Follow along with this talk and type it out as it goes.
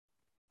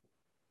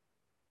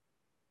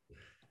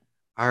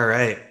All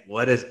right.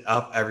 What is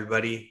up,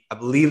 everybody? I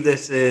believe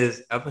this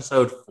is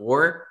episode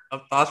 4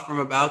 of Thoughts from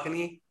a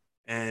Balcony.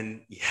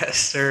 And yes,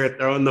 sir,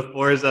 throwing the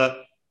fours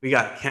up. We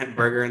got Kent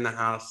Berger in the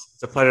house.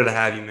 It's a pleasure to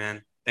have you,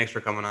 man. Thanks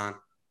for coming on.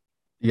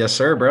 Yes,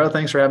 sir, bro.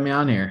 Thanks for having me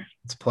on here.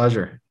 It's a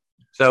pleasure.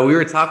 So we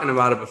were talking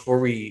about it before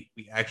we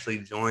actually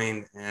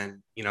joined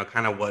and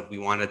kind of what we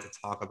wanted to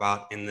talk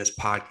about in this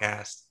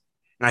podcast.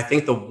 And I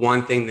think the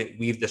one thing that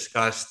we've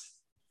discussed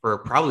for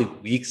probably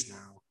weeks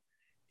now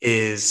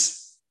is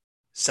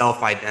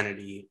self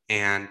identity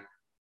and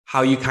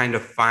how you kind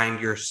of find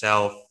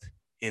yourself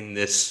in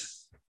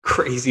this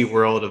crazy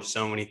world of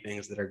so many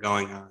things that are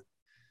going on.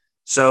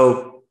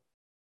 So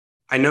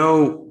I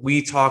know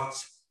we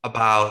talked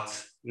about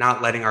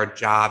not letting our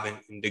job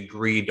and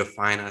degree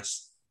define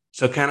us.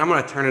 So, Ken, I'm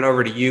going to turn it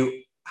over to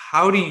you.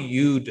 How do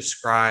you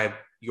describe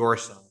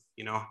yourself?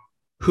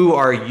 Who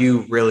are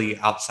you really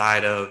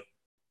outside of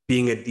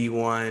being a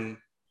D1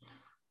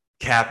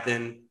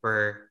 captain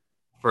for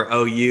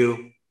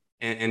OU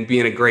and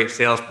being a great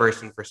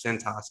salesperson for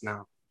Cintas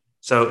now?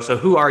 So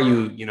who are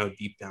you,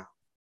 deep down?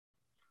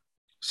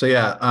 So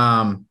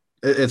yeah,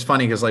 it's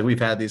funny because like we've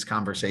had these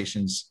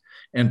conversations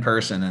in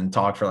person and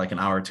talked for like an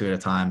hour or two at a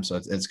time. So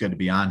it's good to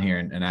be on here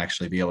and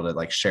actually be able to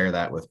like share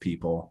that with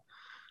people.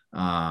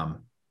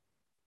 Um,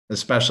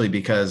 Especially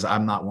because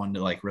I'm not one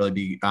to like really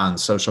be on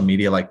social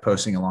media, like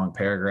posting a long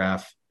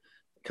paragraph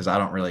because I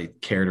don't really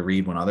care to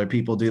read when other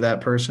people do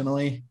that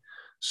personally.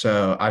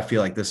 So I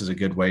feel like this is a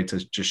good way to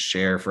just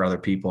share for other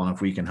people. And if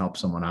we can help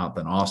someone out,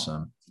 then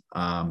awesome.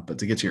 But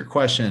to get to your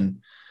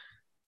question,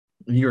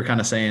 you were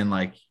kind of saying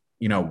like,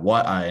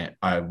 what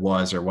I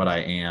was or what I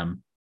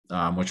am,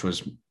 which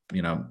was,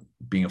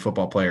 being a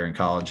football player in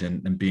college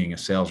and being a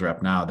sales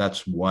rep now.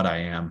 That's what I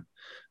am.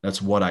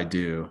 That's what I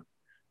do.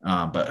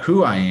 But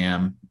who I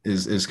am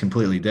is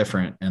completely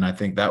different. And I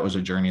think that was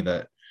a journey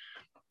that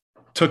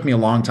took me a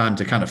long time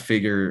to kind of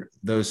figure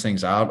those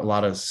things out, a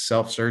lot of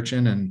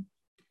self-searching and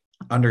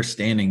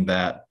understanding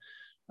that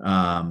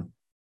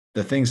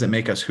the things that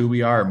make us who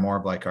we are more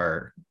of like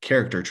our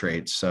character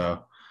traits.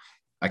 So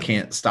I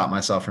can't stop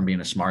myself from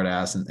being a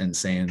smartass and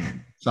saying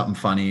something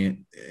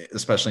funny,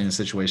 especially in a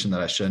situation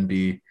that I shouldn't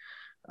be.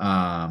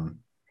 I'm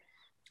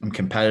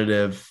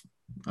competitive.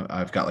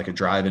 I've got like a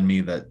drive in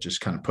me that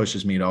just kind of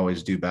pushes me to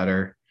always do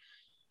better.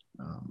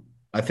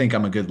 I think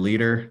I'm a good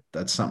leader.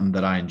 That's something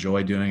that I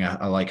enjoy doing.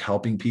 I like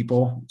helping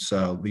people.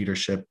 So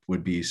leadership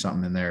would be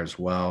something in there as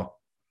well.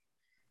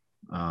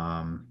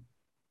 Um,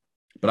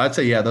 but I'd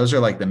say, yeah, those are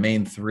like the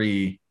main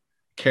three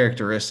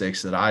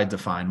characteristics that I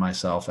define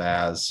myself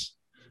as.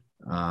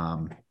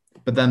 Um,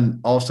 but then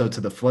also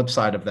to the flip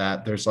side of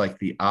that, there's like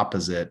the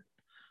opposite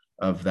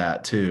of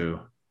that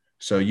too.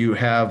 So you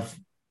have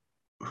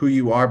who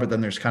you are, but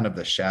then there's kind of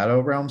the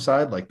shadow realm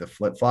side, like the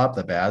flip flop,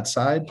 the bad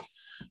side.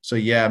 So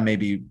yeah,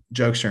 maybe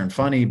jokes are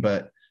funny,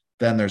 but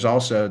then there's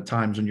also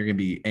times when you're going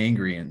to be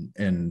angry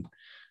and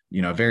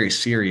very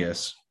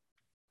serious.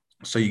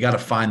 So you got to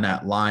find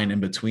that line in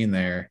between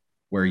there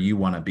where you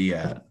want to be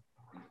at,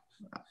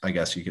 I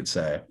guess you could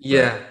say. But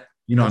Yeah,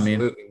 you know what I mean?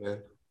 absolutely,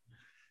 man.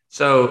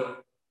 So,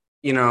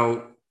 you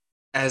know,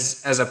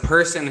 as a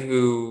person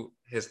who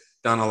has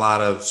done a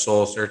lot of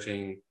soul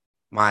searching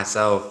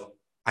myself,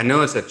 I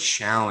know it's a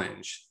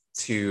challenge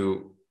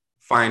to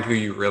find who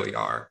you really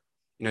are.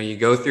 You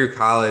go through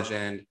college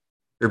and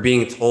you're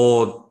being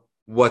told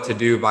what to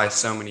do by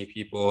so many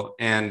people,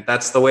 and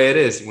that's the way it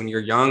is. When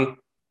you're young,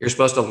 you're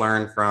supposed to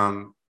learn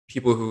from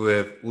people who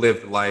have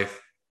lived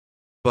life,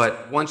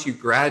 but once you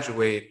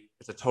graduate,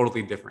 it's a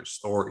totally different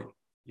story.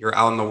 You're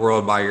out in the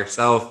world by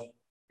yourself,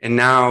 and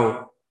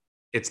now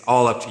it's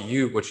all up to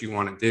you what you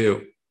want to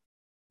do.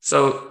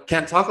 So,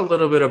 can talk a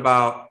little bit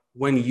about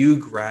when you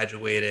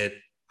graduated.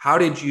 How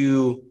did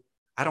you,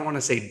 I don't want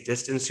to say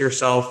distance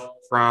yourself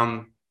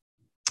from,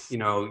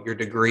 your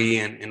degree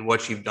and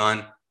what you've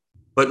done,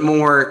 but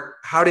more,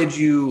 how did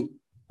you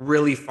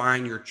really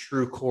find your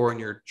true core and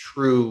your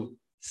true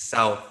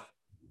self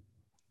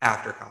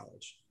after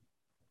college?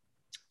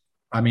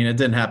 I mean, it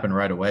didn't happen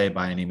right away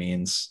by any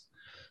means.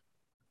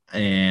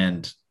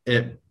 And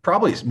it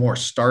probably more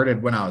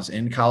started when I was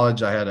in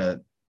college. I had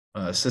a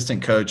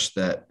assistant coach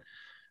that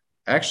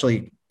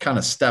actually kind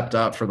of stepped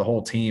up for the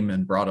whole team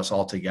and brought us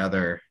all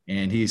together.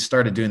 And he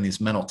started doing these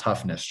mental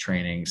toughness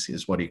trainings,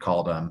 is what he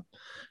called them.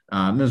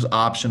 It was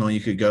optional.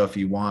 You could go if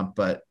you want,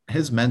 but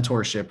his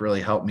mentorship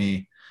really helped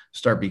me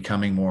start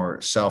becoming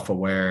more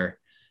self-aware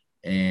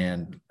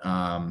and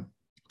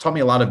taught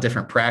me a lot of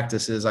different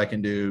practices I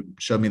can do,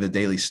 showed me the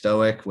daily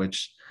stoic,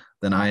 which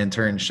then I in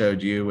turn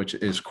showed you, which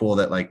is cool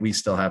that like we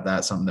still have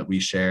that, something that we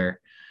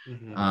share.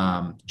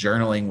 Mm-hmm.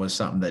 Journaling was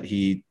something that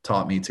he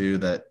taught me to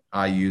that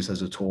I use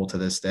as a tool to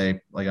this day,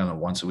 like on a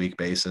once a week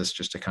basis,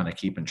 just to kind of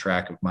keep in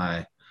track of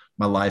my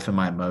life and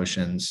my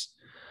emotions.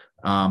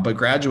 But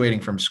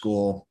graduating from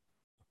school,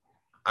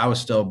 I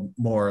was still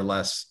more or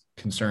less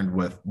concerned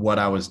with what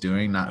I was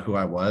doing, not who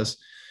I was.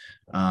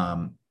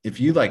 If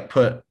you like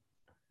put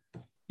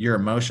your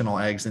emotional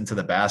eggs into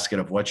the basket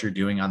of what you're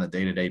doing on a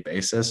day-to-day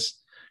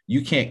basis,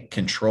 you can't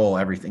control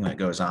everything that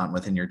goes on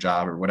within your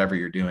job or whatever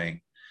you're doing.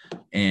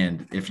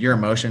 And if your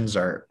emotions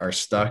are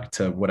stuck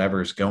to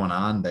whatever's going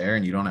on there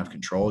and you don't have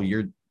control,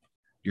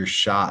 you're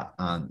shot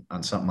on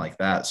something like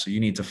that. So you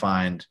need to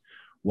find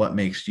what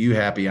makes you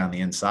happy on the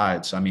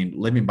inside. So I mean,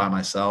 living by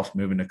myself,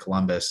 moving to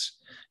Columbus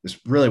is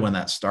really when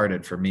that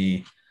started for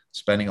me,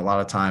 spending a lot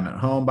of time at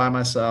home by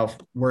myself,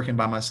 working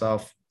by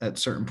myself at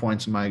certain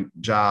points in my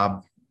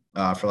job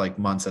for like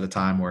months at a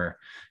time where,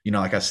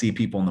 like I see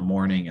people in the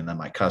morning and then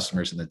my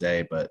customers in the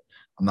day, but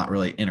I'm not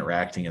really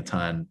interacting a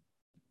ton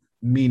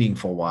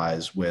meaningful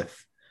wise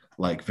with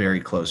like very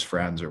close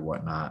friends or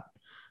whatnot.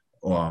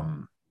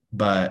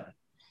 But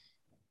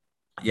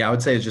yeah, I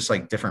would say it's just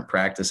like different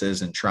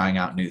practices and trying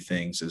out new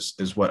things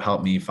is what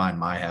helped me find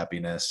my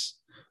happiness,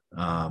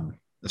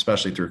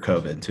 especially through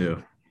COVID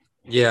too.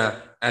 Yeah,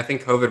 I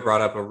think COVID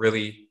brought up a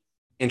really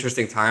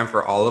interesting time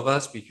for all of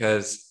us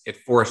because it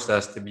forced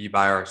us to be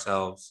by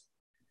ourselves.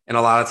 And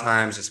a lot of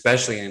times,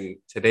 especially in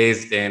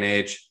today's day and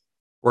age,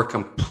 we're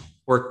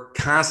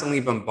constantly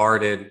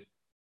bombarded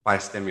by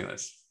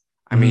stimulus.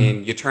 I Mm-hmm.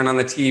 mean, you turn on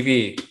the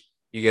TV,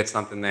 you get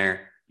something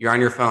there. You're on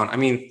your phone. I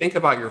mean, think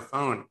about your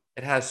phone.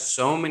 It has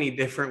so many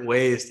different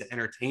ways to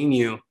entertain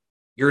you.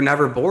 You're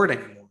never bored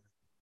anymore.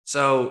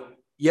 So,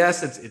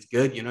 yes, it's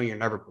good. You're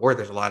never bored.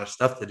 There's a lot of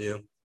stuff to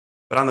do.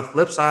 But on the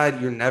flip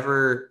side, you're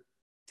never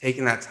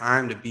taking that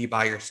time to be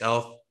by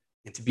yourself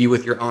and to be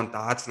with your own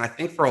thoughts. And I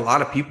think for a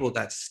lot of people,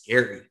 that's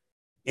scary.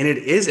 And it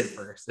is at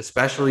first,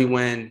 especially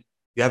when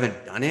you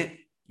haven't done it.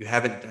 You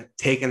haven't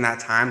taken that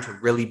time to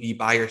really be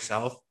by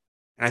yourself.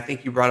 And I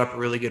think you brought up a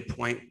really good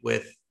point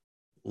with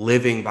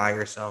living by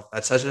yourself.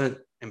 That's such an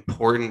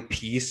important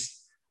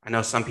piece. I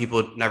know some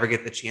people never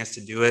get the chance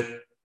to do it,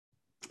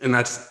 and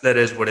that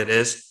is what it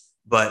is.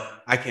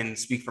 But I can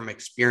speak from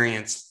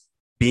experience.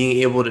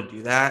 Being able to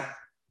do that,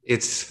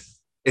 it's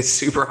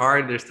super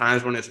hard. There's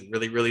times when it's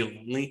really, really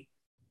lonely,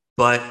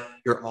 but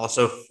you're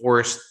also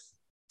forced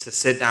to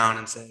sit down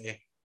and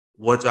say,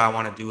 what do I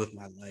want to do with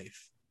my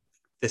life?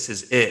 This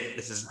is it.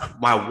 This is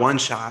my one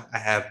shot. I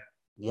have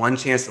one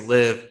chance to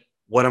live.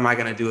 What am I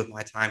going to do with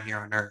my time here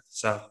on earth?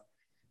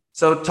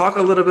 So talk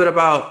a little bit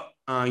about,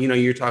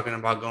 you're talking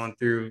about going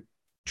through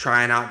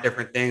trying out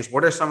different things.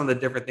 What are some of the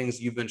different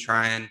things you've been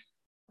trying,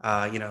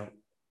 uh, you know,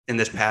 in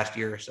this past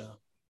year or so?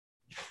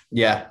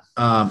 Yeah.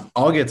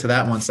 I'll get to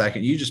that one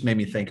second. You just made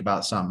me think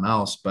about something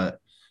else, but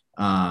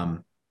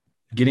um,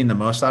 getting the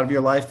most out of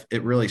your life,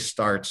 it really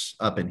starts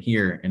up in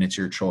here and it's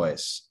your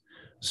choice.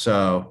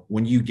 So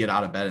when you get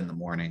out of bed in the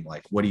morning,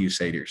 like, what do you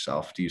say to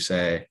yourself? Do you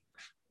say,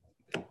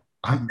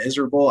 I'm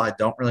miserable. I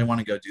don't really want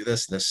to go do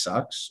this. This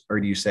sucks. Or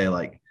do you say,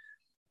 like,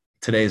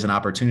 today is an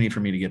opportunity for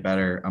me to get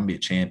better. I'm gonna be a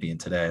champion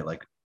today.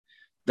 Like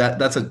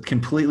that's a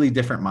completely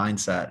different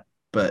mindset,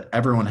 but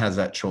everyone has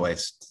that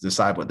choice to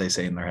decide what they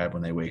say in their head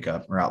when they wake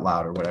up or out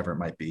loud or whatever it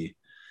might be.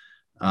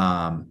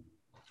 Um,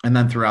 and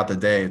then throughout the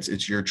day,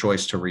 it's your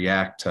choice to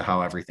react to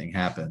how everything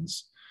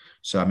happens.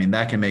 So, I mean,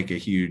 that can make a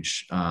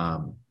huge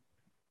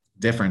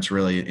difference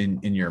really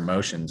in your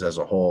emotions as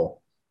a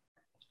whole.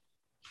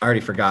 I already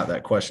forgot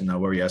that question though.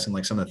 What were you asking?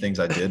 Like some of the things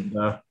I did.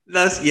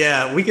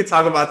 Yeah, we could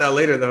talk about that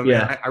later though, man.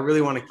 Yeah. I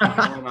really want to keep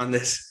going on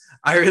this.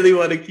 I really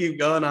want to keep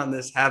going on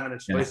this having a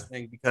Yeah. choice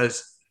thing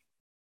because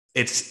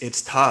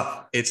it's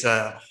tough. It's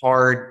a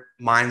hard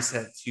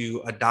mindset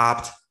to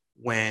adopt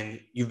when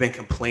you've been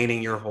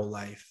complaining your whole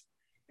life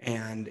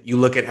and you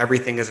look at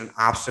everything as an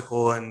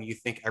obstacle and you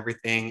think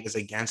everything is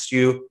against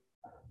you,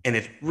 and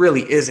it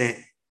really isn't.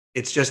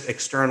 It's just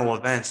external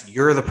events.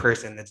 You're the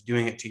person that's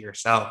doing it to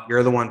yourself.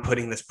 You're the one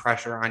putting this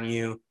pressure on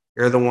you.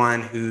 You're the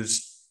one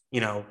who's,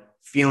 feeling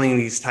feeling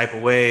this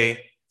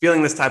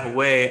type of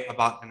way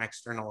about an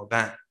external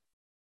event.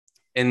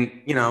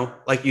 And,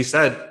 like you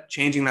said,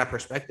 changing that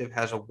perspective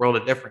has a world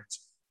of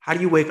difference. How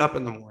do you wake up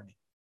in the morning?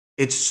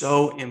 It's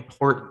so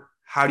important.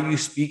 How do you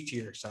speak to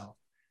yourself?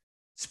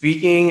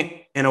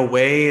 Speaking in a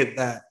way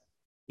that,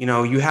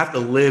 you have to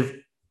live.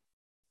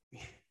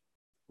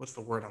 What's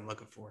the word I'm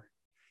looking for?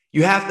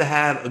 You have to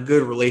have a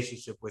good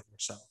relationship with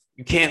yourself.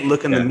 You can't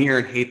look in the Yeah. mirror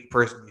and hate the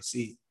person you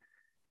see.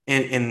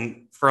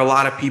 And for a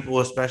lot of people,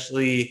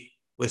 especially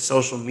with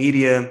social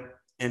media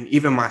and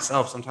even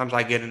myself, sometimes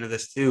I get into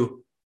this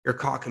too. You're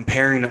caught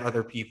comparing to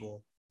other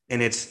people,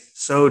 and it's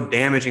so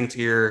damaging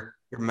to your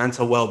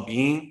mental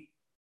well-being.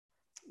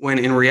 When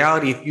in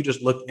reality, if you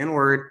just look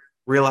inward,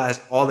 realize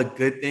all the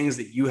good things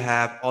that you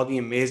have, all the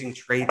amazing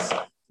traits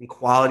and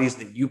qualities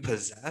that you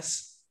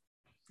possess,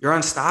 you're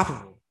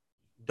unstoppable.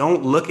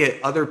 Don't look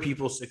at other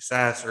people's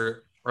success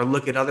or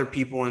look at other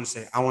people and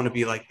say, I want to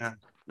be like them.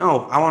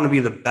 No, I want to be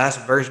the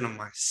best version of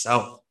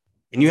myself.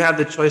 And you have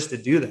the choice to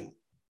do that.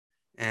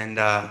 And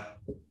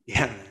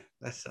yeah, man,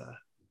 it's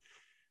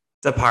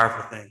a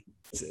powerful thing.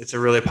 It's a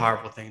really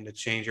powerful thing to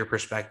change your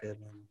perspective.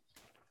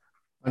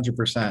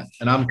 100%.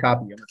 And I'm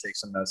copying. I'm gonna take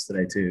some notes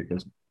today too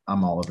because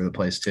I'm all over the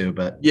place too.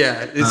 But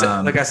Yeah, it's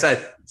like I um,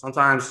 said,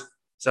 sometimes.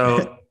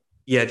 So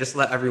yeah, just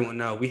let everyone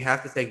know we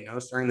have to take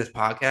notes during this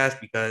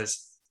podcast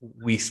because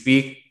we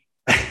speak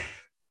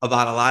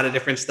about a lot of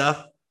different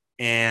stuff,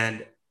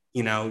 and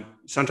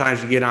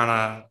sometimes you get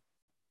on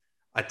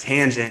a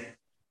tangent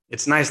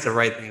it's nice to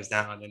write things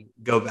down and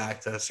go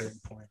back to a certain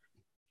point.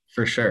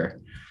 For sure.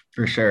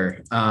 For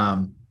sure.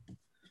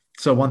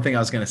 So one thing I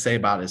was going to say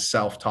about is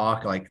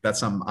self-talk. Like that's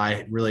something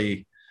I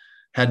really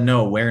had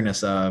no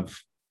awareness of,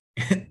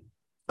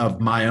 of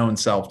my own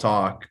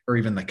self-talk or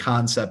even the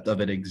concept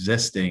of it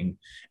existing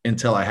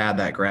until I had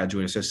that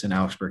graduate assistant,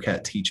 Alex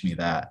Burkett, teach me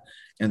that.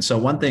 And so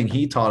one thing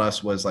he taught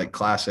us was like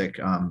classic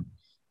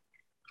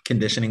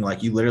conditioning.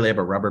 Like you literally have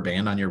a rubber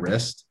band on your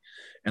wrist.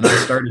 And I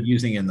started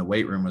using it in the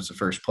weight room was the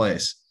first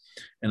place.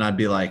 And I'd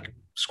be like,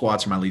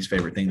 squats are my least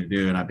favorite thing to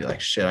do. And I'd be like,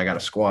 shit, I got to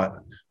squat.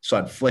 So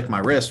I'd flick my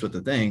wrist with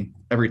the thing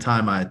every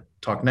time I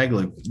talk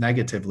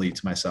negatively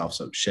to myself.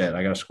 So shit,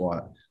 I got to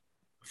squat,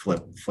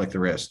 flick the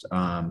wrist.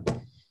 I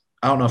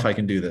don't know if I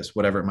can do this,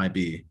 whatever it might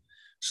be.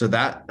 So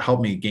that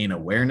helped me gain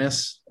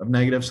awareness of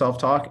negative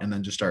self-talk and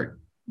then just start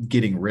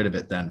getting rid of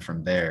it then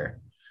from there.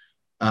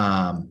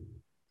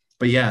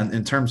 But yeah,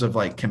 in terms of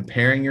like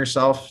comparing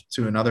yourself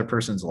to another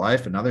person's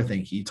life, another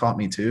thing he taught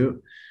me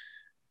too,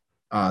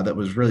 that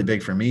was really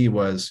big for me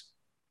was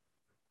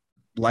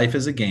life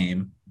is a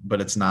game,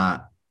 but it's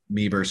not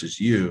me versus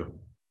you.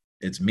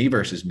 It's me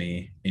versus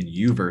me and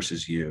you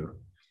versus you.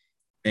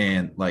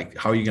 And like,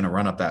 how are you going to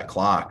run up that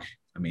clock?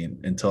 I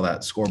mean, until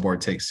that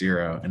scoreboard takes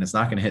 0, and it's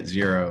not going to hit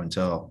 0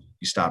 until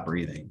you stop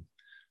breathing.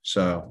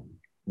 So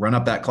run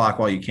up that clock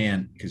while you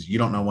can, because you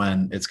don't know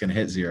when it's going to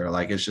hit 0.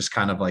 Like, it's just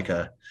kind of like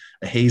a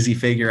hazy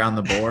figure on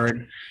the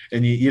board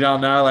and you don't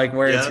know like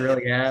where it's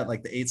really at.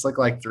 Like the 8s look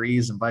like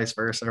 3s and vice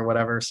versa or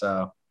whatever.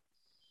 So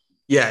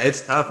yeah,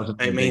 it's tough.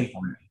 I mean,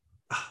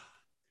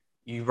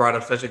 you brought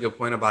up such a good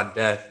point about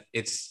death.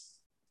 It's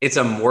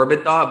a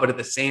morbid thought, but at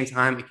the same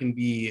time, it can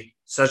be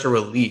such a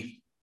relief.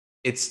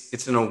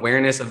 It's an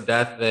awareness of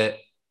death that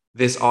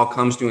this all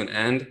comes to an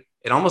end.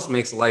 It almost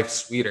makes life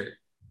sweeter.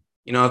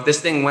 You know, if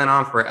this thing went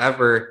on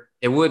forever,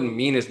 it wouldn't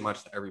mean as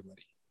much to everybody.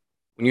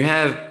 When you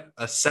have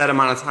a set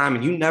amount of time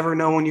and you never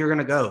know when you're going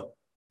to go,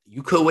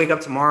 you could wake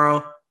up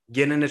tomorrow,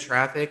 get into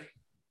traffic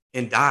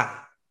and die.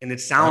 And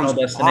it sounds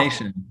Final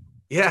Destination. awful.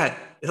 Yeah,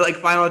 it's like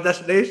Final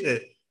Destination.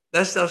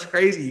 That stuff's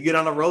crazy. You get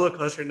on a roller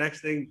coaster,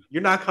 next thing,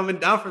 you're not coming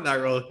down from that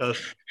roller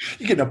coaster.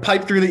 You get a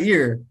pipe through the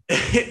ear.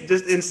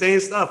 Just insane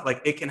stuff.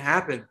 Like it can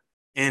happen.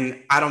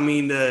 And I don't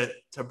mean to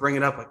bring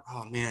it up like,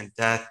 oh man,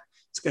 death,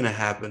 it's going to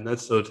happen.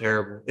 That's so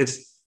terrible.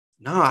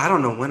 No, I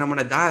don't know when I'm going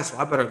to die. So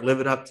I better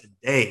live it up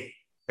today.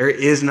 There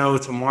is no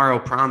tomorrow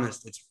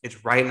promised.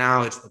 It's right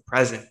now. It's the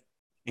present.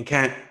 And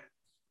Kent,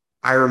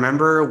 I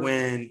remember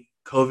when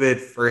COVID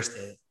first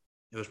hit,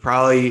 it was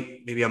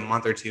probably maybe a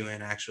month or 2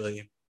 in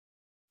actually.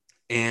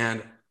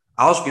 And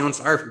I was feeling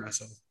sorry for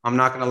myself. I'm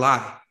not going to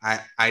lie.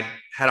 I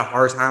had a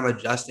hard time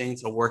adjusting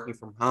to working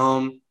from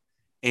home.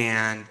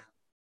 And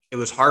it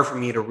was hard for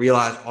me to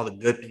realize all the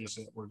good things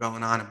that were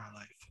going on in my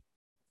life.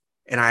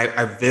 And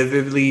I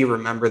vividly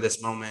remember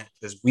this moment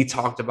because we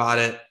talked about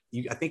it.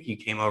 I think you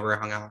came over,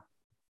 hung out,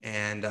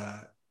 and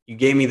you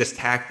gave me this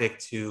tactic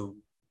to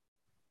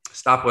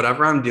stop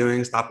whatever I'm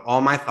doing, stop all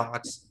my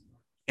thoughts,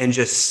 and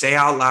just say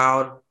out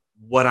loud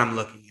what I'm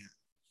looking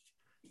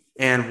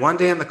at. And one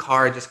day in the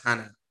car, it just kind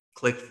of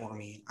clicked for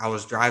me. I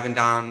was driving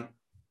down,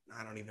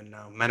 I don't even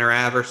know, Menor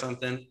Ave or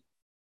something,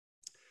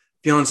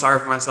 feeling sorry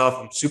for myself.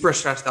 I'm super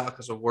stressed out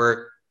because of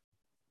work.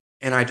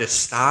 And I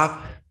just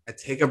stop, I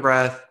take a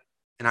breath,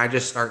 and I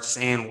just start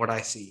saying what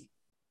I see.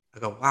 I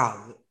go,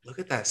 wow, look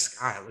at that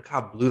sky. Look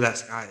how blue that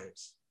sky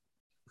is.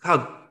 Look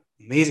how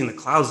amazing the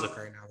clouds look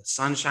right now. The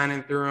sun's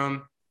shining through them.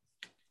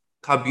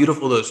 Look how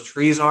beautiful those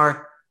trees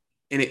are.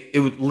 And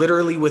it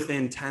literally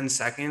within 10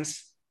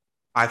 seconds,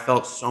 I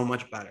felt so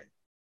much better.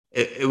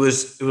 It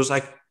was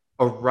like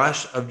a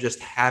rush of just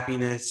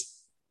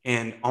happiness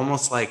and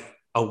almost like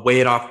a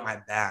weight off my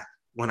back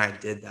when I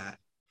did that.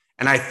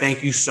 And I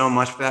thank you so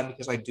much for that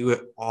because I do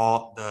it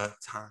all the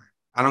time.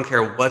 I don't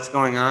care what's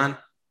going on.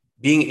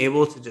 Being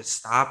able to just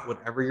stop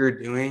whatever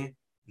you're doing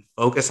and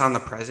focus on the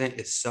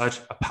present is such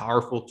a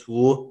powerful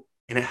tool,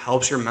 and it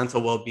helps your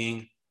mental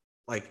well-being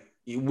like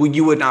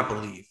you would not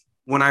believe.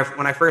 When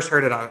I first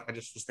heard it, I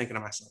just was thinking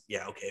to myself,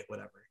 yeah, okay,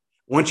 whatever.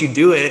 Once you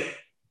do it,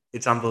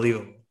 it's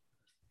unbelievable.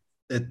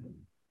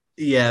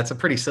 It's a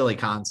pretty silly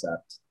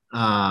concept.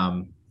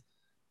 The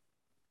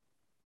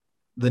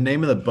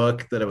name of the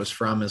book that it was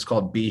from is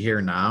called Be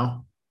Here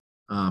Now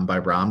by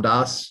Ram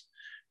Dass.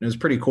 And it was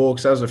pretty cool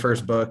because that was the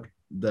first book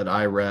that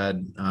I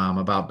read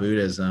about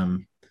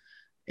Buddhism,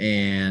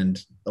 and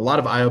a lot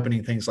of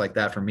eye-opening things like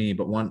that for me.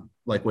 But one,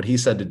 like what he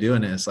said to do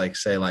in it is like,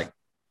 say like,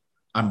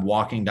 I'm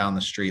walking down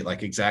the street,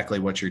 like exactly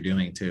what you're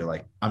doing too.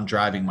 Like I'm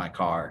driving my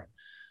car,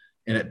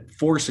 and it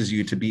forces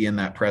you to be in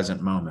that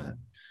present moment.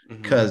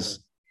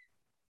 Because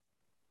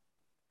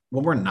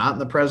when we're not in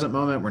the present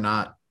moment, we're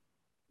not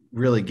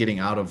really getting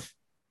out of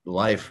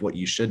life what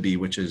you should be,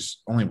 which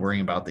is only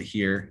worrying about the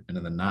here and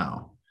in the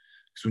now.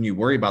 Because when you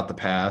worry about the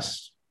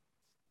past,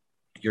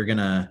 you're going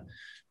to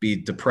be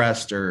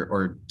depressed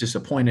or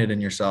disappointed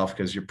in yourself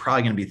because you're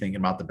probably going to be thinking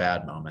about the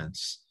bad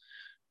moments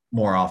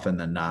more often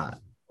than not.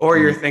 Or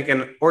you're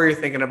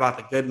thinking about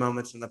the good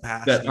moments in the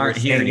past that aren't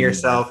saying to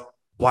yourself,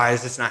 why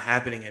is this not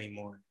happening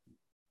anymore?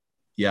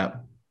 Yeah.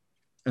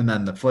 And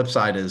then the flip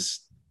side is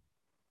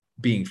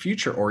being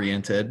future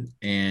oriented,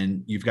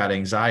 and you've got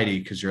anxiety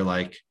because you're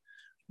like,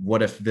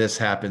 what if this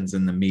happens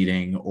in the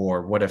meeting,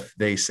 or what if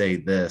they say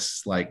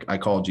this? Like I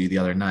called you the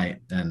other night,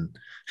 and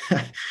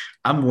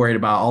I'm worried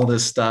about all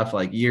this stuff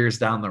like years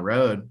down the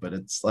road, but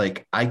it's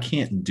like I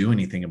can't do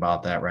anything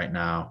about that right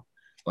now.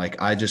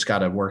 Like I just got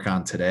to work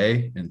on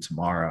today and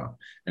tomorrow,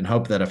 and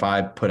hope that if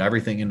I put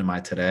everything into my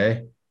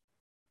today,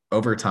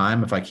 over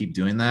time, if I keep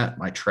doing that,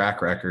 my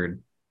track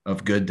record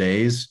of good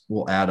days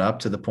will add up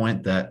to the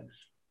point that,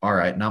 all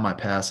right, now my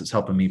past is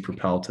helping me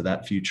propel to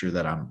that future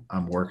that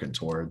I'm working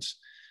towards.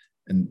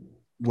 And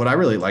what I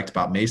really liked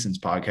about Mason's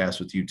podcast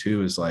with you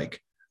too is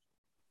like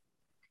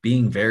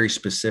being very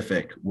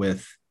specific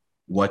with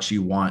what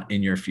you want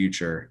in your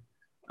future.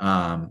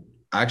 I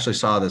actually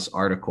saw this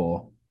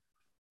article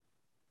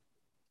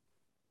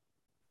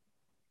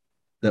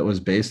that was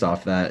based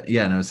off that.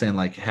 Yeah. And I was saying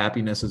like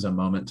happiness is a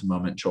moment to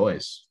moment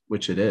choice,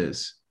 which it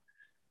is.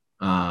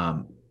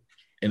 And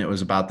it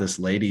was about this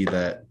lady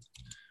that,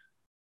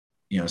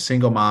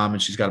 single mom,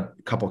 and she's got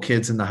a couple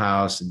kids in the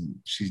house, and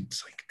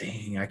she's like,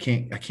 dang, I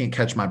can't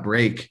catch my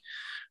break.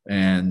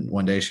 And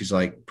one day she's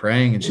like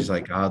praying, and she's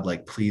like, God,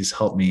 like, please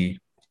help me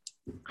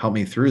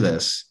through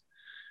this.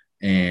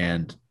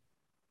 And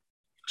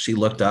she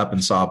looked up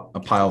and saw a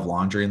pile of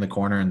laundry in the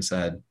corner and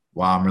said,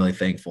 wow, I'm really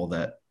thankful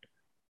that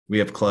we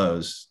have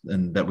clothes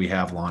and that we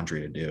have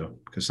laundry to do,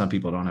 because some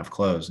people don't have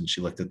clothes. And she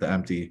looked at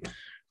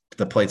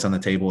the plates on the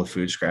table with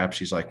food scraps.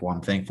 She's like, well,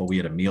 I'm thankful we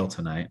had a meal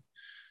tonight.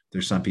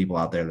 There's some people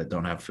out there that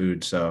don't have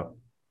food. So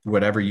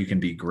whatever you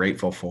can be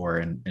grateful for,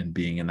 and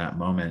being in that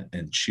moment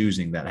and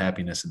choosing that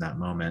happiness in that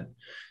moment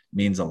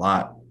means a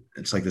lot.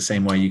 It's like the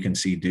same way you can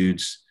see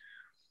dudes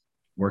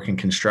working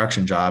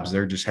construction jobs.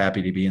 They're just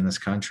happy to be in this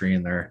country,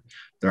 and they're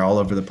all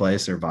over the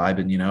place. They're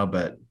vibing,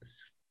 but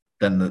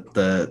then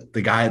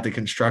the guy at the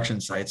construction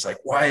site's like,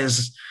 why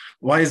is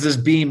this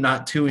beam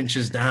not 2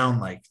 inches down?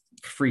 Like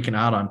freaking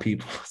out on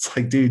people. It's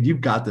like, dude, you've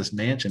got this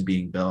mansion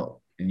being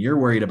built, and you're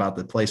worried about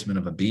the placement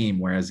of a beam,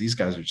 whereas these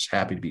guys are just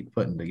happy to be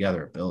putting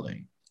together a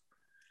building.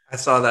 I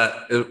saw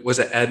that. Was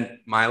it Ed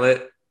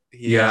Milet?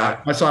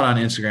 Yeah, I saw it on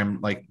Instagram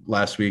like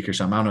last week or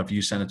something. I don't know if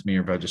you sent it to me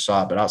or if I just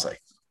saw it, but I was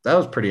like, that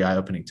was pretty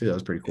eye-opening too. That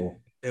was pretty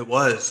cool. It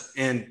was.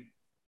 And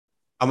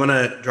I'm going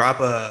to drop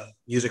a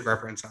music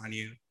reference on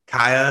you.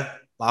 Kaya,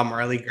 Bob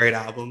Marley, great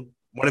album.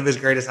 One of his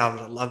greatest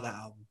albums. I love that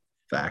album.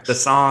 Facts. The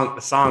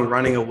song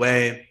Running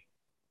Away,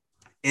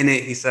 in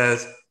it, he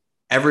says,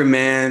 every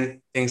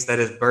man thinks that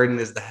his burden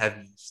is the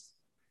heaviest.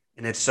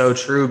 And it's so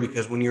true,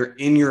 because when you're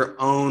in your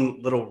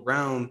own little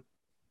realm,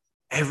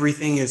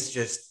 everything is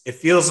just, it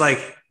feels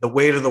like the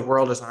weight of the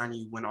world is on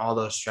you when all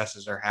those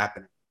stresses are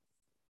happening.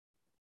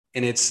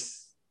 And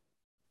it's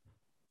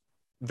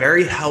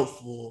very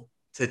helpful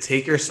to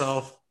take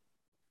yourself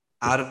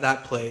out of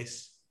that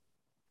place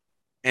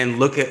and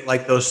look at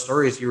like those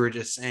stories you were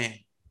just saying.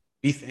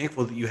 Be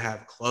thankful that you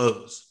have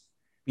clothes.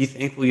 Be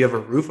thankful you have a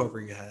roof over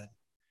your head.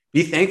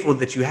 Be thankful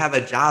that you have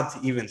a job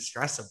to even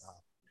stress about.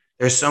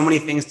 There's so many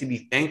things to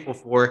be thankful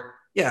for.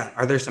 Yeah,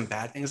 are there some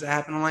bad things that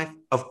happen in life?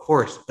 Of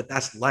course, but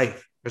that's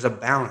life. There's a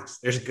balance.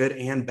 There's good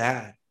and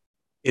bad.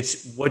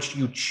 It's what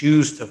you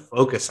choose to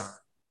focus on.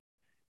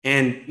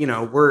 And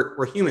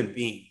we're human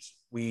beings.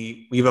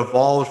 We've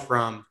evolved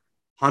from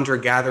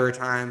hunter-gatherer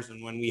times,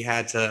 and when we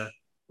had to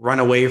run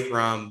away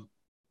from,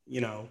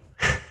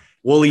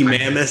 woolly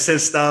mammoths and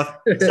stuff.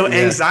 So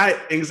yeah.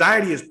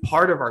 Anxiety is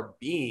part of our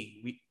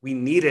being. We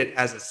need it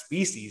as a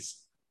species,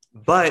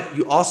 but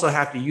you also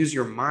have to use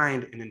your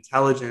mind and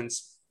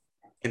intelligence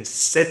and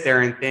sit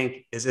there and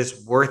think, is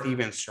this worth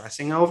even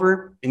stressing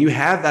over? And you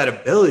have that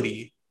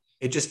ability.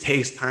 It just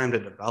takes time to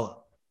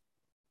develop.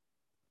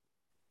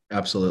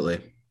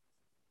 Absolutely.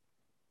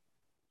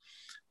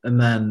 And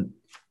then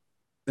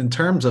in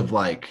terms of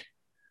like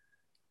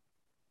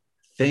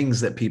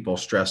things that people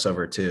stress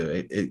over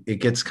too,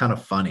 it gets kind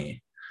of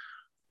funny.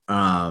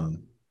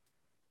 And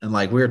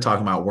like we were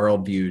talking about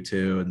worldview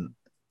too,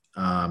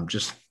 and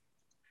just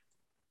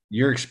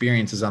your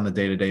experiences on the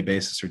day-to-day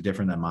basis are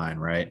different than mine,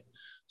 right?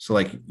 So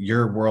like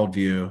your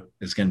worldview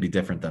is going to be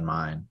different than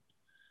mine.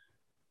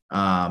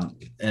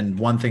 And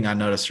one thing I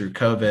noticed through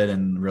COVID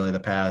and really the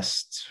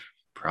past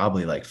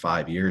probably like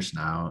 5 years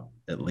now,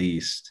 at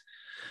least,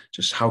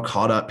 just how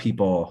caught up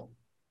people,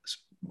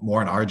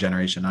 more in our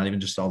generation, not even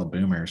just all the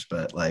boomers,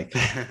 but like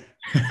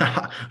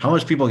how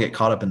much people get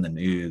caught up in the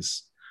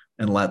news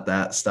and let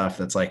that stuff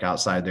that's like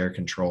outside their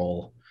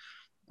control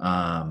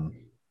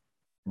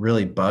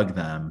really bug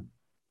them.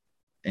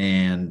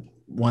 And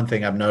one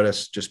thing I've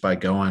noticed just by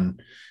going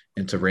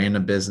into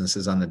random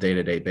businesses on the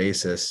day-to-day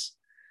basis,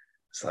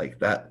 it's like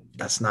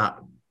that's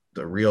not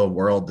the real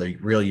world, the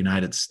real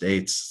United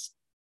States.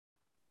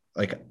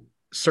 Like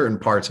certain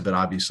parts of it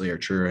obviously are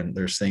true, and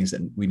there's things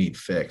that we need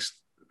fixed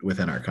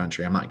within our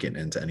country. I'm not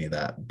getting into any of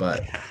that,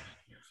 but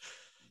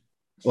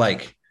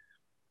like,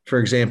 for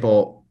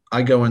example,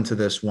 I go into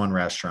this one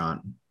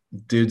restaurant,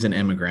 dude's an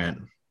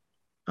immigrant.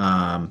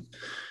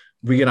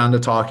 We get on to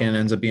talking,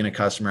 ends up being a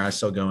customer. I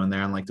still go in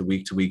there on like the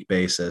week to week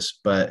basis,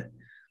 but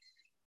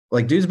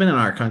like dude's been in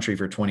our country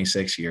for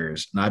 26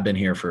 years and I've been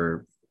here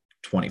for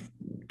 20,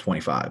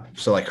 25.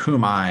 So like, who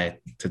am I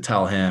to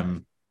tell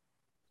him,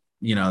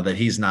 that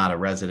he's not a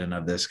resident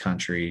of this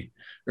country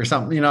or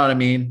something, you know what I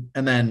mean?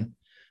 And then,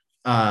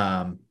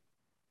 um,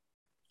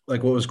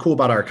 like what was cool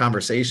about our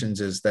conversations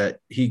is that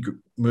he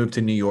moved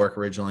to New York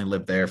originally,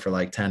 lived there for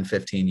like 10,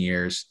 15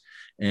 years.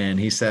 And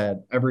he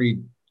said every,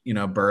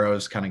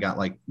 boroughs kind of got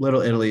like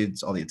Little Italy,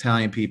 it's all the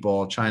Italian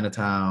people,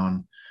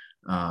 Chinatown,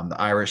 the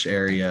Irish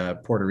area,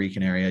 Puerto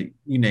Rican area,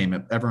 you name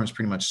it. Everyone's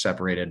pretty much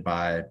separated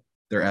by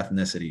their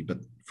ethnicity. But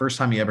first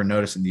time you ever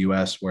noticed in the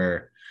US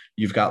where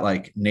you've got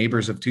like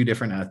neighbors of two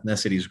different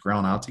ethnicities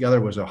grown out together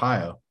was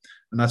Ohio.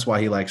 And that's why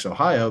he likes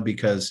Ohio,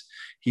 because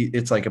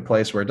it's like a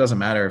place where it doesn't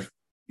matter if,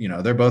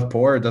 they're both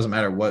poor. It doesn't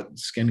matter what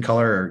skin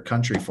color or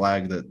country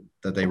flag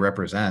that they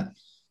represent.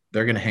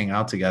 They're going to hang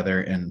out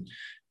together and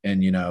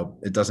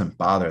it doesn't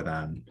bother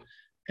them.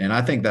 And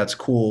I think that's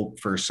cool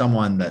for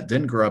someone that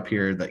didn't grow up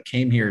here, that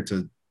came here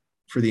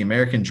for the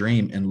American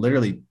dream and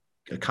literally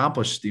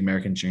accomplished the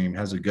American dream,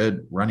 has a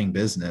good running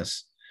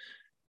business,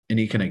 and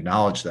he can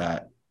acknowledge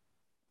that.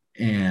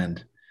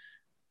 And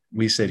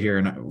we sit here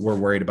and we're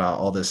worried about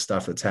all this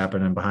stuff that's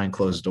happening behind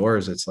closed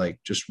doors. It's like,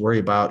 just worry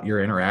about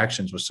your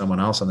interactions with someone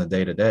else on the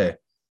day to day.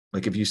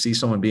 Like if you see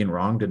someone being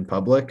wronged in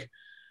public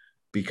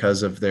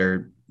because of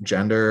their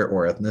gender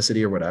or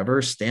ethnicity or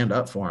whatever, stand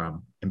up for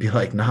them and be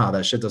like, nah,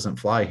 that shit doesn't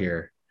fly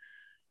here.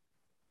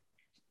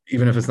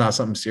 Even if it's not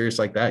something serious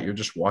like that, you're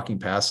just walking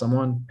past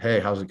someone.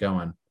 Hey, how's it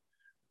going?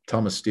 Tell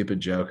them a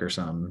stupid joke or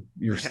something.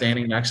 You're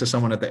standing next to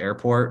someone at the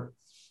airport.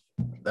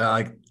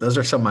 Like those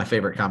are some of my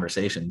favorite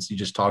conversations. You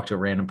just talk to a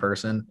random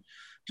person,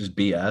 just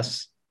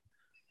BS,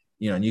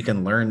 and you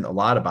can learn a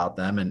lot about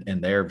them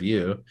and their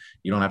view.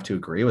 You don't have to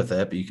agree with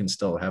it, but you can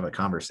still have a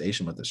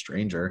conversation with a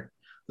stranger.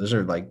 Those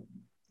are like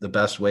the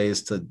best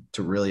ways to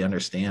really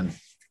understand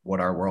what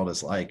our world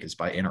is like, is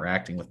by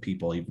interacting with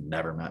people you've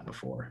never met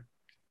before.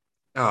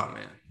 Oh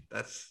man,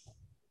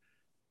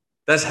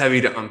 that's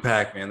heavy to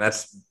unpack, man.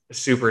 That's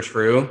super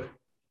true.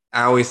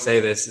 I always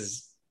say this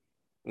is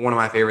one of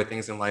my favorite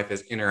things in life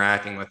is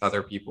interacting with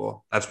other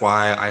people. That's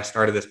why I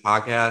started this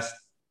podcast.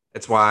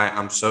 It's why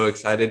I'm so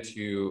excited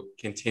to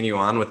continue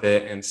on with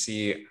it and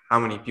see how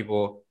many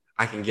people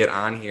I can get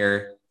on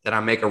here that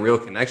I make a real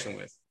connection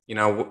with.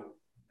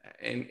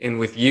 And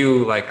with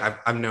you, like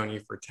I've known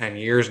you for 10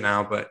 years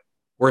now, but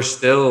we're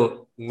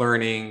still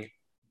learning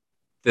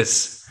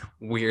this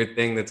weird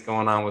thing that's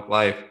going on with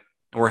life,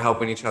 and we're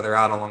helping each other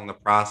out along the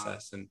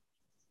process. And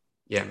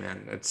yeah,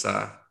 man, it's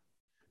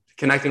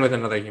connecting with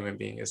another human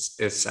being is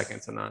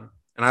second to none.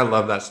 And I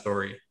love that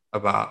story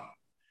about,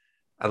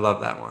 I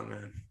love that one,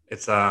 man.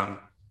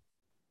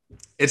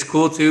 It's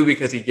cool too,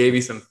 because he gave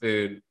you some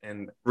food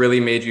and really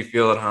made you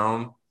feel at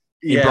home.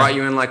 He brought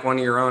you in like one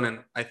of your own. And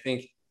I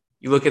think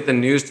you look at the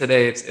news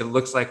today, it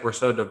looks like we're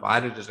so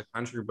divided as a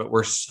country, but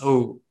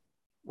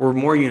we're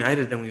more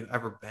united than we've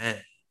ever been.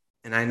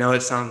 And I know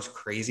it sounds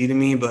crazy to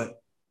me,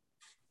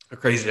 or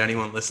crazy to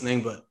anyone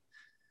listening, but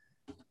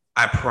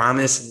I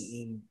promise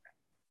in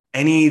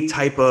any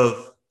type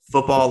of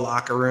football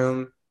locker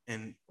room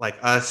and like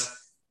us,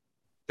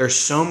 there's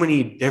so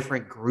many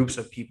different groups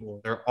of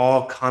people. They're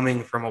all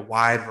coming from a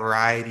wide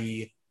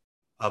variety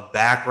of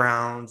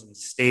backgrounds and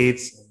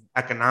states and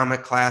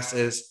economic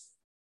classes.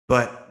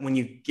 But when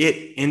you get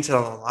into the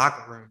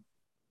locker room,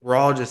 we're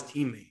all just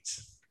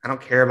teammates. I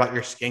don't care about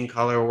your skin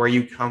color, where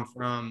you come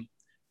from,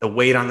 the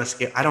weight on the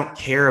scale. I don't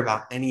care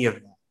about any of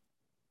that.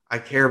 I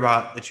care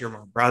about that you're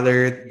my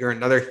brother. You're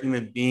another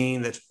human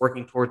being that's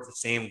working towards the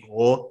same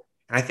goal.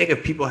 And I think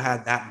if people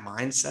had that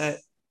mindset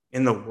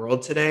in the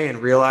world today and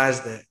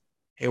realized that,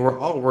 hey, we're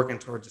all working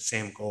towards the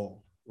same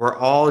goal. We're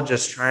all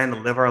just trying to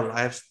live our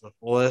lives to the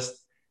fullest,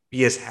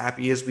 be as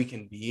happy as we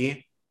can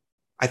be.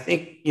 I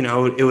think,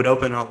 it would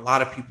open a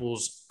lot of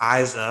people's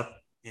eyes up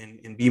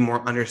and be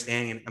more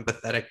understanding and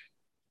empathetic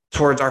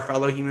towards our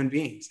fellow human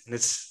beings. And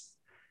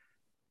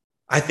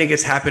I think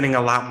it's happening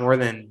a lot more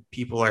than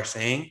people are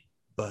saying,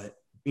 but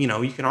you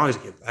can always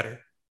get better.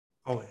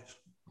 Always.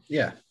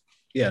 Yeah.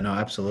 Yeah, no,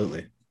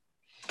 absolutely.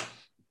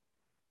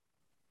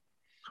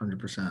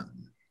 100%.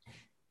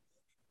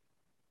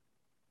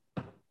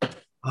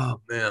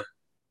 Oh man.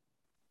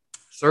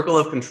 Circle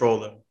of control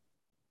though.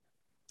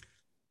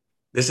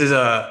 This is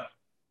oh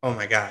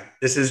my God.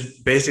 This is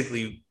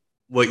basically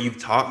what you've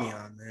taught me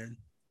on, man.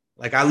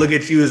 Like I look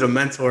at you as a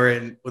mentor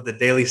and with the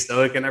Daily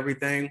Stoic and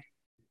everything.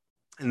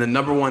 And the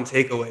number one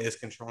takeaway is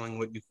controlling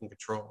what you can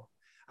control.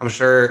 I'm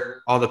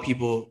sure all the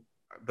people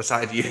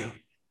besides you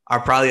are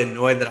probably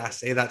annoyed that I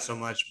say that so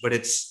much, but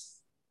it's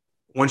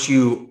once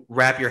you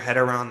wrap your head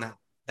around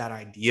that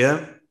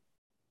idea,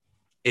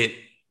 it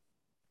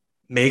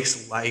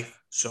makes life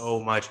so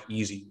much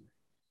easier.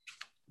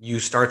 You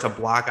start to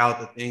block out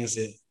the things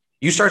that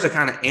you start to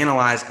kind of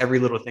analyze every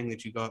little thing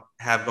that you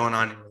have going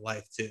on in your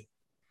life too.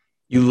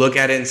 You look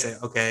at it and say,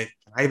 okay,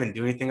 can I even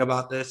do anything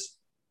about this?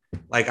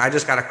 Like I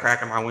just got a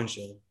crack in my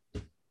windshield.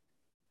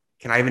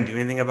 Can I even do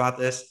anything about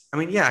this? I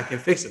mean, yeah, I can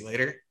fix it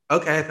later.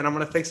 Okay, then I'm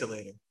going to fix it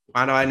later.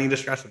 Why do I need to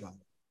stress about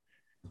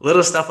it?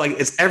 Little stuff like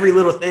it's every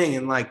little thing.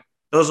 And like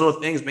those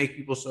little things make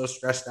people so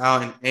stressed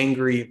out and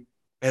angry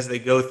as they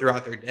go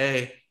throughout their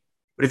day.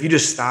 But if you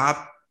just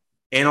stop,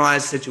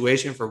 analyze the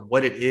situation for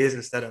what it is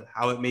instead of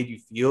how it made you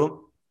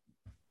feel,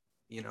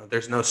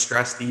 there's no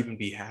stress to even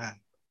be had.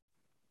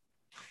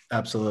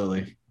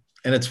 Absolutely.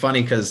 And it's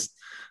funny because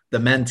the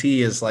mentee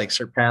is like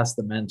surpassed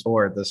the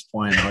mentor at this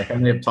point. Like I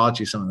may have taught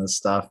you some of this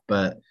stuff,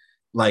 but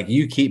like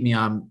you keep me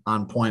on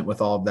point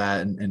with all of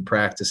that and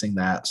practicing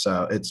that.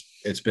 So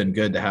it's been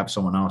good to have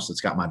someone else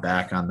that's got my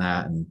back on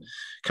that and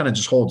kind of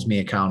just holds me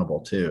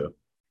accountable too.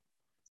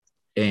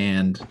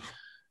 And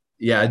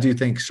yeah, I do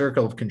think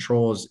circle of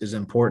control is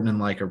important and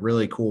like a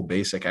really cool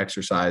basic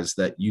exercise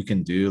that you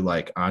can do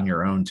like on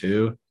your own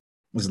too.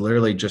 Is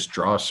literally just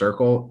draw a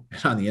circle.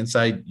 And on the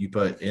inside, you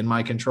put in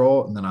my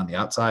control, and then on the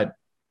outside,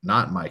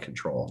 not in my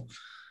control.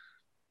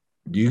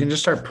 You can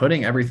just start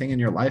putting everything in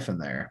your life in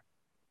there.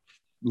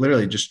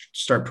 Literally, just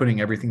start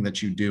putting everything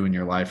that you do in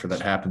your life or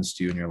that happens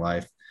to you in your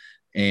life.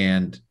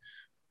 And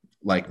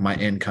like my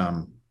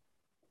income,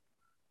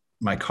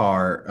 my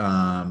car,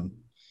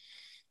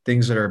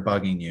 things that are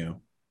bugging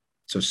you.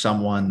 So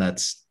someone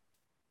that's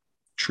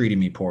treating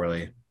me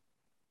poorly.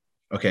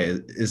 Okay,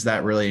 is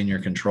that really in your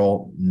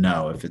control?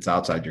 No, if it's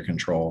outside your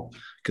control,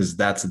 because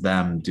that's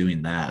them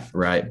doing that,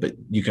 right? But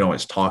you can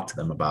always talk to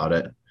them about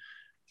it.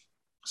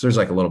 So there's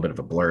like a little bit of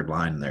a blurred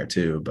line there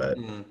too, but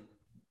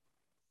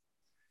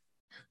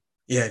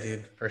Yeah,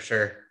 dude, for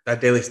sure. That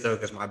Daily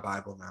Stoic is my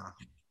Bible now.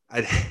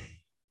 I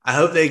I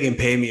hope they can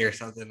pay me or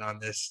something on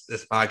this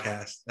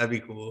podcast. That'd be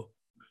cool.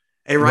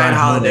 Hey Ryan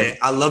Holiday,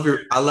 I love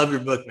your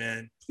book,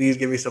 man. Please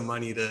give me some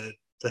money to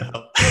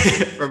help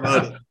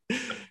promote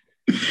it.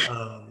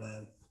 Oh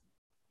man.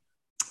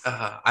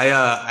 I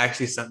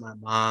actually sent my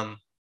mom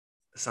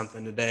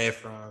something today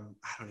from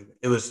I don't even.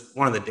 It was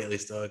one of the Daily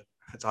Stoic.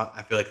 That's all.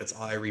 I feel like that's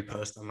all I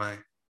repost on my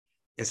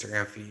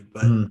Instagram feed.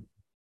 But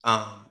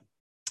um,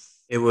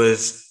 it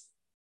was.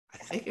 I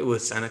think it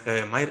was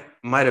Seneca. It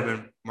might have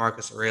been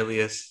Marcus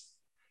Aurelius,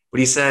 but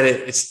he said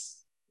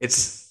it's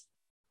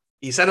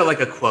he said it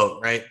like a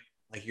quote, right?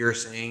 Like you're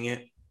saying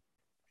it.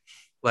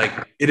 Like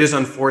it is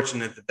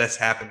unfortunate that this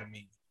happened to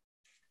me,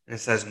 and it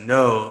says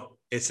no.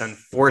 It's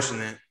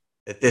unfortunate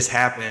that this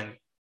happened.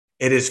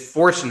 It is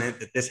fortunate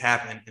that this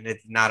happened and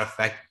it did not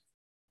affect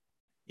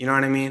you. You know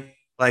what I mean?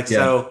 Like, yeah,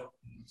 so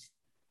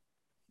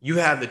you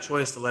have the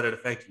choice to let it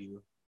affect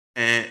you.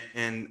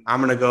 And I'm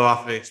going to go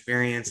off of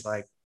experience.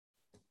 Like,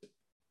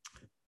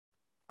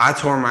 I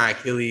tore my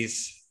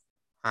Achilles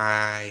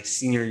my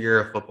senior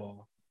year of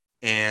football.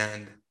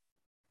 And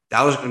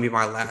that was going to be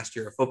my last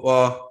year of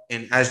football.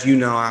 And as you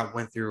know, I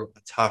went through a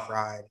tough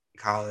ride in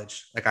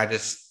college. Like, I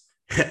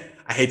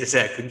hate to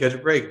say I couldn't catch a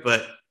break,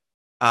 but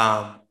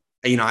I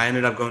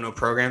ended up going to a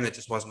program that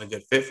just wasn't a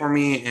good fit for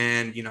me.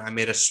 And, I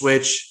made a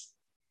switch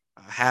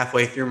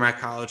halfway through my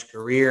college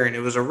career and it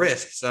was a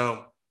risk.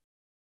 So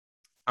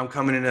I'm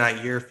coming into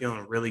that year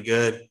feeling really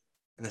good.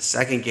 In the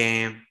second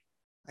game,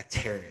 I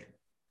tear it.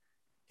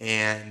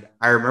 And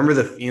I remember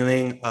the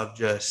feeling of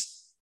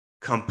just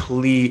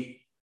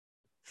complete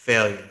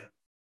failure.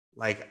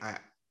 Like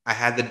I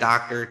had the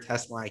doctor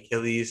test my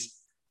Achilles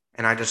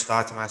and I just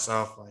thought to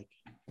myself, like,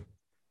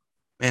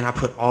 man, I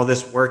put all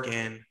this work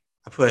in.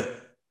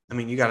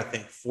 You got to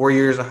think 4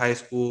 years of high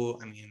school.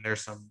 I mean,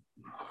 there's some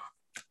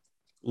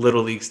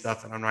little league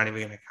stuff that I'm not even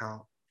going to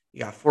count.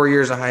 You got 4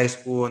 years of high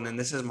school, and then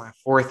this is my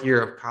fourth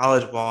year of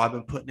college ball. I've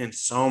been putting in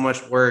so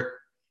much work.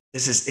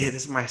 This is it.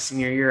 This is my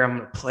senior year. I'm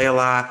going to play a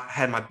lot. I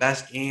had my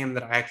best game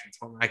that I actually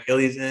tore my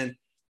Achilles in,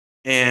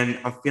 and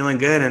I'm feeling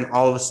good. And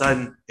all of a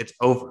sudden, it's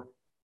over.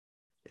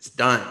 It's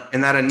done.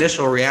 And that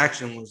initial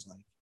reaction was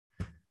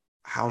like,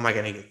 how am I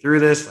going to get through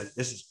this? Like,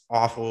 this is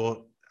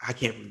awful. I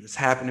can't believe this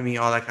happened to me,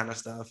 all that kind of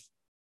stuff.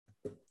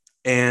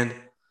 And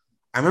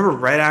I remember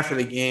right after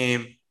the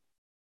game,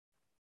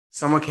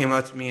 someone came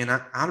up to me, and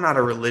I'm not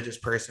a religious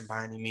person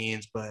by any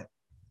means, but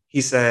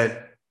he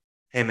said,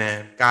 hey,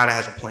 man, God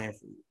has a plan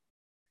for you.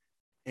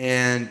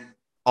 And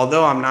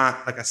although I'm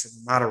not, like I said,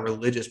 I'm not a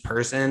religious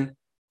person,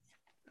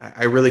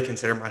 I really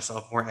consider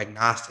myself more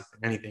agnostic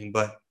than anything.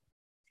 But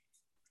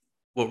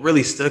what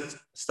really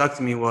stuck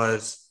to me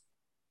was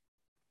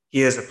he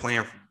has a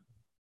plan for me.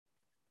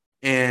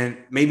 And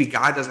maybe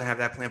God doesn't have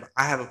that plan, but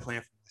I have a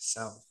plan for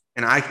myself.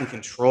 And I can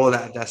control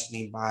that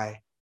destiny by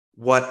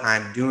what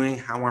I'm doing,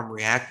 how I'm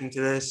reacting to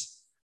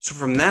this. So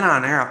from then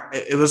on out,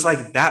 it was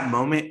like that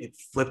moment, it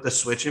flipped the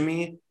switch in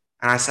me.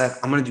 And I said,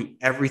 I'm going to do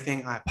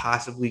everything I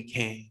possibly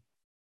can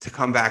to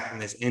come back from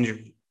this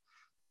injury.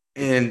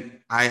 And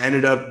I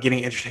ended up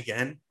getting injured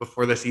again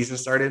before the season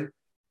started.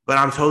 But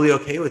I'm totally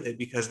okay with it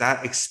because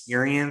that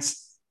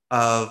experience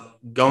of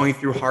going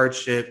through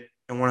hardship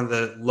and one of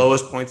the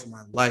lowest points of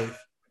my life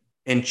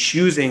and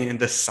choosing and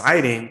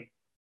deciding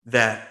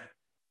that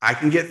I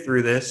can get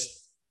through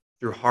this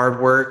through hard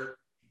work,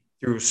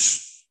 through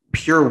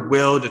pure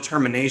will,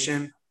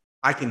 determination.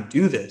 I can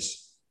do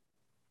this.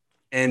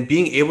 And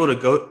being able to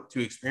go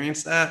to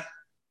experience that,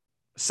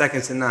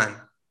 second to none.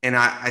 And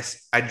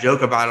I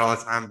joke about it all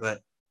the time, but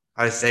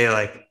I would say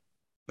like,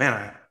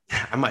 man,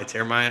 I might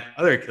tear my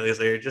other Achilles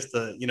later just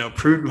to,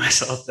 prove to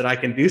myself that I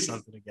can do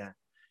something again.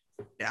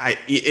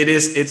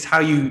 It's how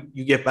you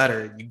get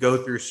better. You go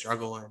through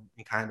struggle and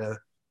kind of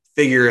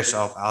figure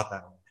yourself out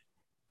that way.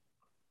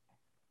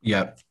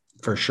 Yep,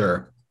 for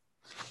sure.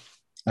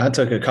 I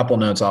took a couple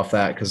notes off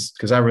that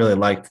because I really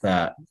liked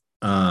that.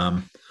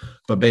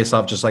 But based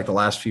off just like the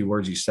last few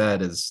words you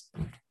said is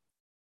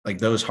like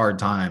those hard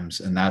times,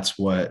 and that's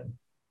what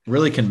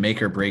really can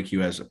make or break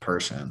you as a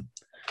person.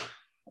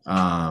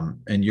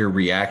 And your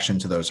reaction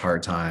to those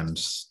hard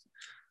times,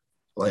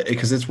 like,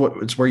 because it's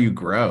where you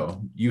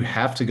grow. You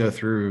have to go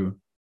through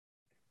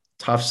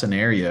tough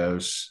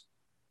scenarios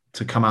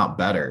to come out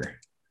better.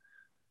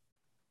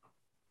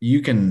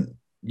 You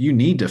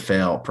need to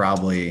fail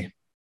probably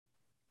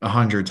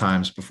 100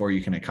 times before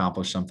you can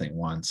accomplish something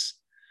once.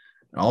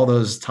 All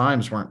those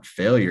times weren't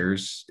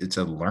failures. It's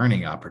a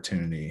learning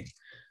opportunity.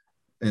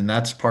 And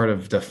that's part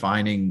of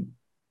defining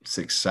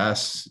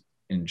success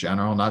in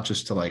general, not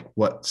just to like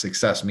what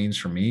success means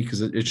for me,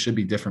 because it should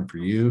be different for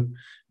you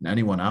and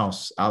anyone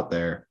else out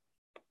there,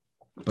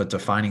 but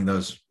defining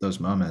those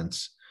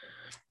moments.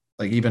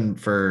 Like even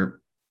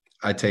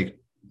I take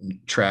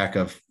track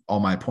of all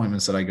my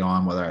appointments that I go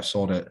on, whether I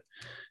sold it,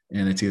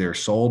 and it's either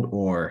sold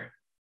or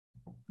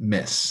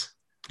miss,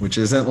 which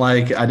isn't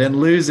like I didn't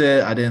lose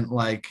it. I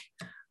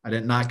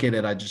did not get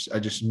it. I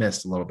just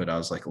missed a little bit. I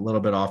was like a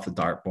little bit off the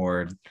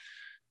dartboard,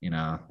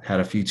 had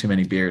a few too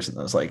many beers and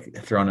I was like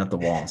thrown at the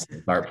walls,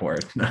 the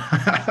dartboard.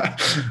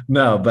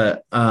 No,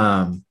 but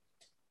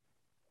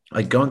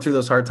like going through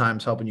those hard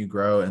times, helping you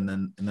grow, and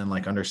then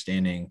like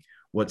understanding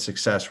what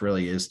success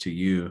really is to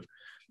you,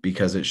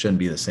 because it shouldn't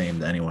be the same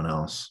to anyone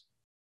else.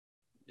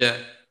 Yeah.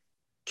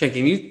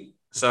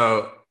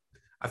 So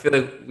I feel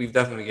like we've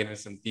definitely getting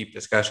into some deep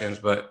discussions,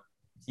 but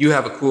you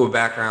have a cool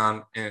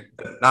background, and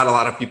not a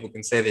lot of people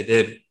can say they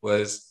did,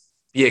 was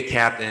be a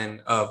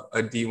captain of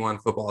a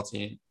D1 football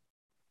team.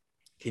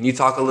 Can you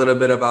talk a little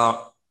bit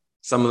about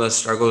some of the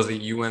struggles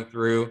that you went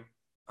through,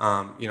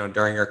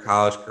 during your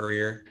college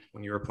career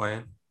when you were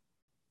playing?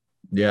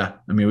 Yeah.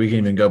 I mean, we can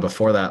even go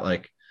before that.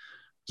 Like, I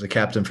was a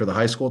captain for the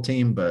high school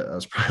team, but I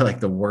was probably like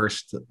the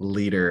worst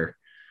leader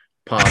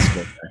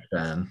possible back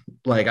then.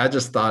 Like, I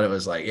just thought it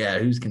was like, yeah,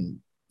 who's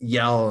can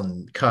yell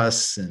and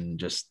cuss and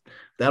just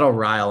that'll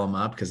rile them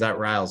up, because that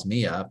riles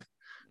me up.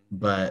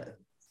 But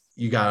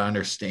you got to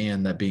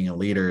understand that being a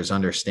leader is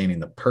understanding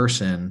the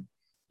person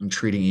and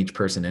treating each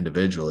person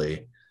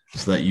individually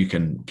so that you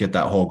can get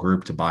that whole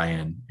group to buy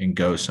in and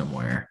go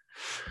somewhere.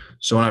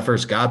 So when I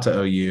first got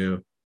to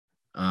OU,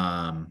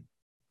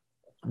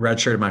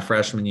 redshirted my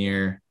freshman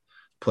year,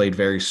 played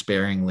very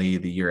sparingly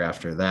the year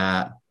after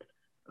that.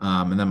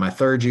 And then my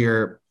third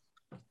year,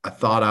 I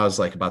thought I was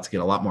like about to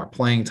get a lot more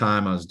playing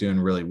time. I was doing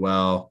really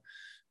well.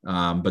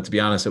 But to be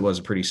honest, it was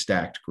a pretty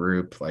stacked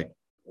group. Like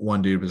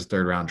one dude was a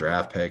 3rd round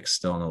draft pick,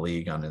 still in the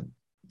league on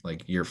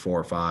like year 4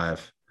 or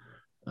 5.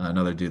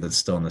 Another dude that's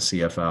still in the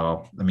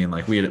CFL. I mean,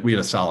 like we had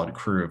a solid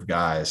crew of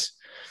guys.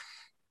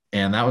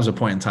 And that was a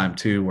point in time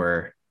too,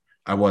 where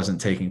I wasn't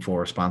taking full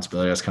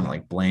responsibility. I was kind of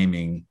like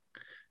blaming,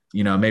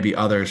 maybe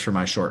others for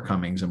my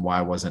shortcomings and why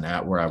I wasn't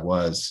at where I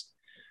was.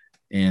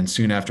 And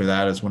soon after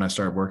that is when I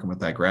started working with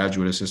that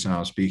graduate assistant I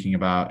was speaking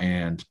about.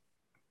 And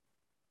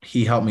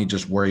he helped me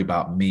just worry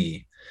about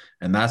me.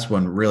 And that's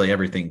when really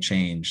everything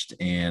changed.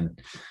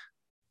 And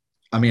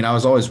I mean, I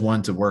was always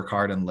one to work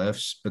hard in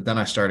lifts, but then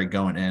I started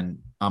going in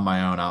on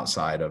my own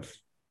outside of,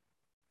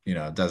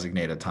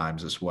 designated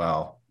times as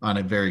well on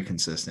a very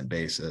consistent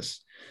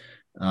basis.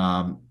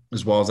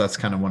 As well as that's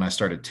kind of when I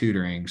started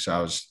tutoring. So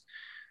I was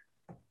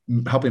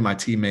helping my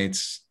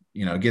teammates,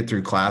 get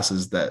through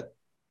classes that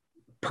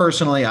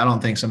personally, I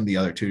don't think some of the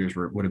other tutors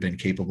would have been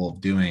capable of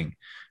doing,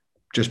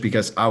 just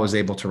because I was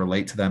able to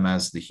relate to them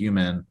as the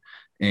human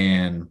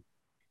and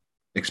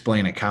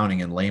explain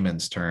accounting in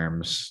layman's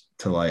terms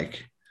to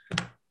like,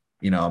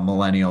 a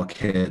millennial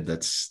kid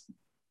that's,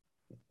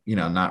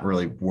 not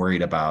really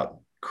worried about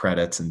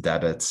credits and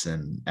debits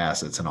and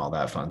assets and all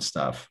that fun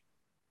stuff.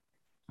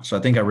 So I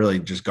think I really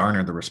just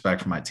garnered the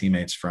respect from my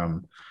teammates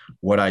from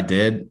what I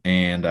did.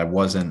 And I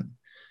wasn't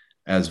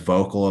as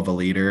vocal of a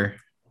leader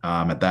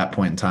at that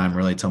point in time,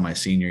 really till my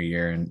senior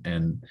year.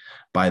 And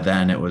by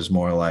then it was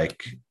more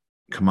like,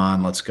 come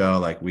on, let's go.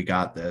 Like, we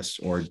got this,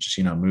 or just,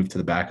 move to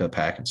the back of the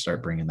pack and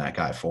start bringing that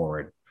guy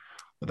forward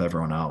with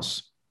everyone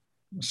else.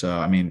 So,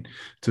 I mean,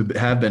 to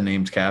have been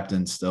named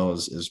captain still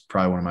is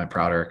probably one of my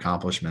prouder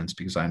accomplishments,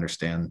 because I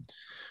understand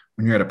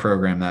when you're at a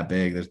program that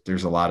big,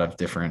 there's a lot of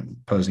different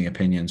opposing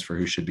opinions for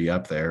who should be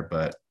up there,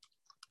 but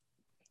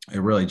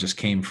it really just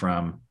came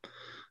from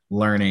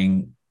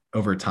learning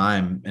over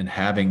time and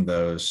having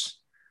those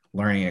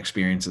learning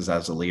experiences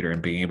as a leader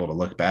and being able to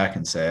look back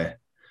and say,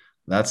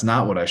 that's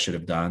not what I should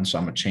have done. So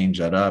I'm going to change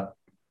that up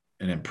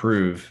and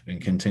improve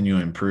and continue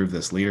to improve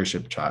this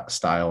leadership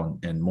style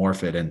and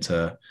morph it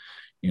into,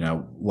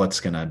 what's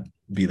going to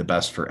be the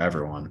best for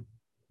everyone.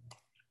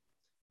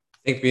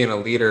 I think being a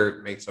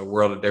leader makes a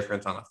world of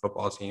difference on a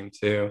football team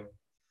too.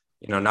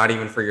 Not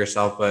even for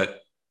yourself, but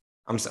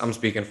I'm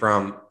speaking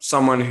from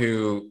someone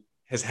who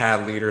has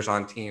had leaders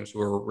on teams who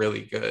were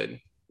really good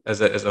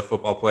as a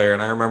football player.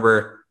 And I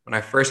remember when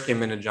I first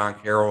came into John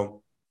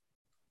Carroll,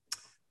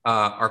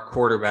 our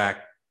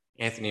quarterback,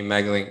 Anthony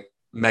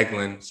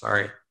Meglin,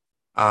 sorry,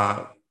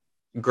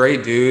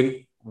 great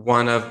dude,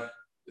 one of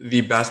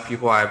the best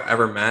people I've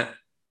ever met,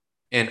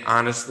 and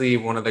honestly,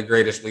 one of the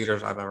greatest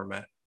leaders I've ever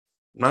met.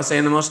 I'm not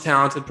saying the most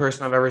talented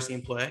person I've ever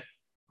seen play,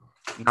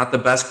 not the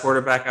best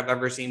quarterback I've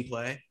ever seen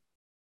play,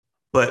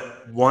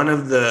 but one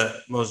of the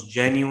most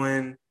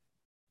genuine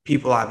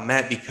people I've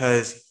met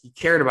because he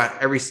cared about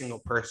every single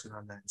person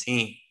on that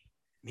team.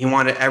 He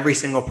wanted every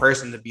single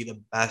person to be the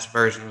best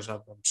versions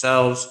of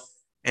themselves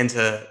and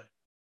to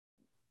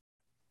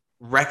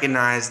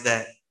recognize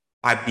that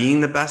by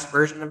being the best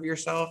version of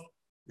yourself,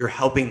 you're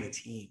helping the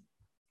team.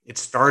 It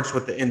starts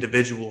with the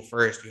individual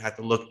first. You have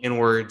to look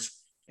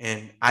inwards.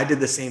 And I did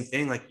the same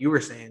thing, like you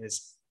were saying,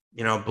 is,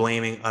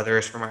 blaming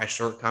others for my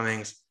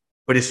shortcomings.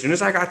 But as soon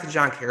as I got to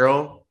John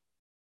Carroll,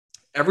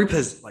 every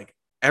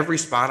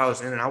spot I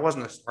was in, and I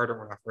wasn't a starter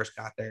when I first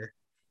got there,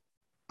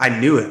 I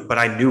knew it, but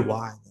I knew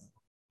why.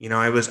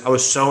 I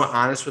was so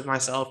honest with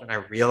myself, and I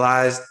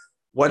realized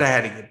what I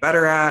had to get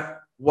better at,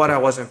 what I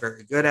wasn't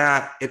very good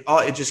at.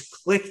 It just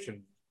clicked for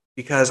me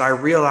because I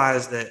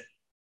realized that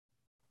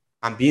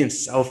I'm being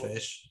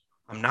selfish.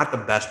 I'm not the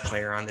best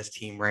player on this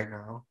team right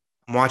now.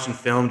 I'm watching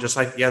film just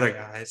like the other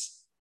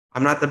guys.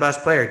 I'm not the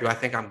best player. Do I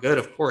think I'm good?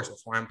 Of course.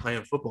 That's why I'm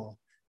playing football.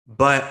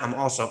 But I'm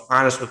also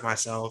honest with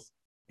myself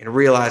and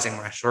realizing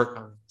my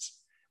shortcomings,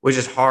 which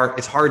is hard.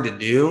 It's hard to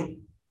do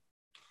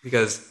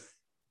because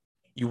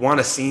you want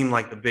to seem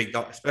like the big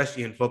dog,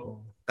 especially in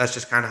football. That's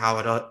just kind of how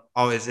it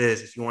always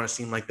is. If you want to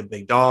seem like the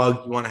big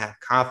dog, you want to have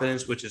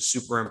confidence, which is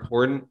super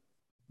important.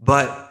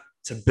 But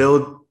to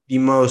build the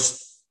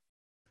most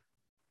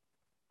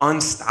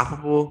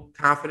unstoppable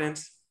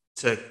confidence,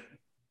 to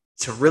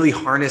really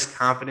harness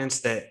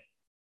confidence that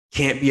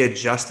can't be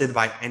adjusted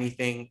by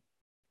anything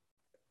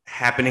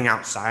happening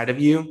outside of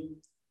you,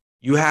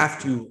 you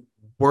have to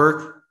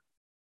work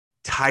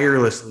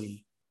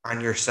tirelessly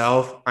on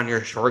yourself, on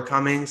your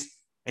shortcomings.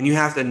 And you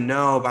have to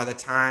know by the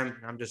time,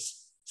 and I'm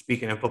just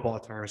speaking in football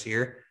terms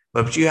here,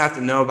 but you have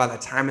to know by the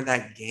time of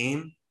that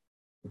game,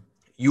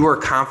 you are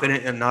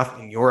confident enough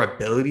in your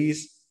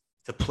abilities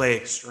to play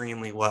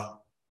extremely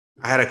well.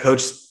 I had a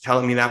coach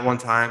telling me that one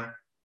time,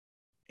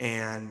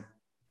 and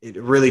it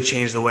really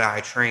changed the way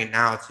I train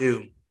now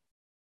too,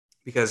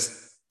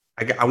 because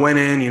I went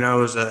in, it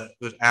was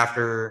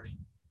after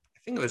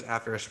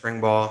a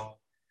spring ball,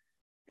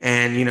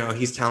 and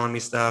he's telling me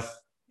stuff,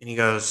 and he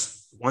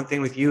goes, one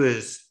thing with you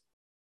is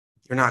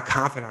you're not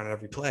confident on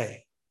every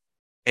play.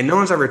 And no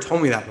one's ever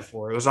told me that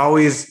before. It was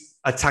always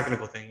a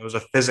technical thing. It was a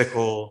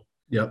physical,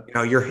 Yep.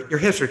 Your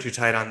hips are too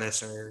tight on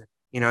this, or,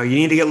 you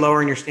need to get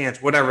lower in your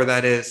stance, whatever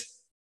that is.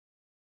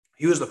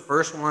 He was the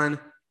first one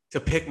to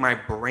pick my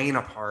brain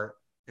apart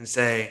and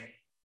say,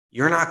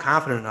 you're not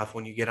confident enough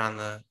when you get on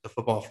the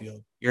football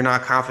field. You're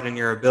not confident in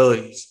your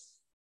abilities.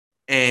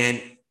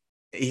 And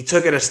he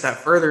took it a step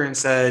further and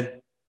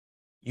said,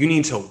 you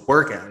need to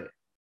work at it.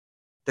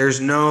 There's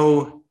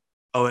no,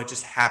 it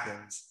just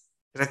happens.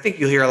 Because I think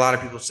you'll hear a lot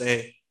of people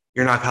say,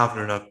 you're not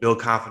confident enough, build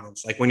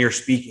confidence. Like when you're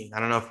speaking, I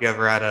don't know if you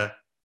ever had a,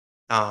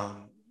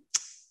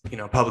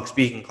 public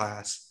speaking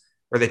class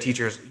where the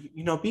teachers,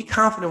 be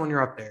confident when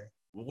you're up there.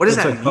 What does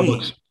that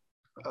mean?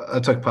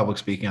 I took public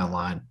speaking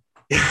online.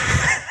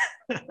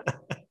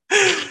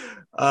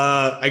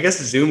 I guess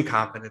Zoom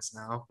confidence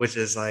now, which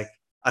is like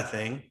a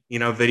thing,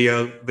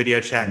 video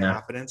chat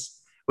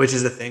confidence, which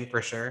is a thing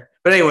for sure.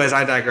 But anyways,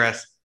 I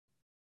digress.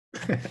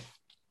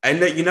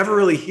 And that you never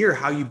really hear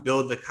how you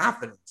build the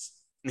confidence.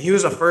 And he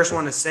was the first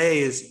one to say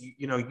is,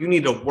 you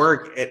need to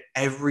work at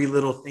every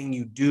little thing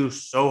you do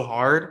so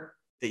hard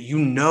that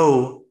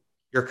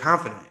you're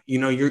confident.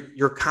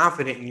 You're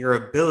confident in your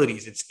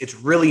abilities. It's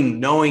really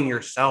knowing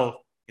yourself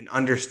and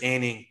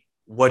understanding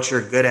what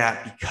you're good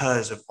at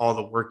because of all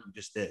the work you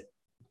just did.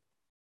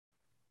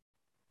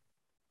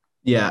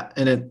 Yeah.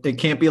 And it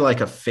can't be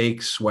like a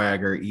fake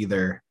swagger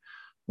either,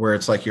 where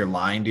it's like you're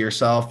lying to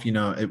yourself.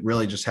 It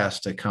really just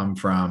has to come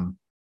from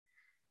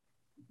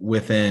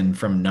within,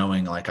 from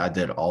knowing like I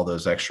did all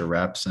those extra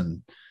reps.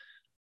 And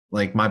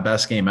like my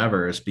best game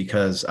ever is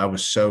because I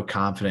was so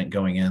confident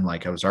going in.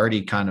 Like I was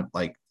already kind of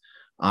like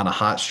on a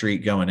hot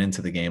streak going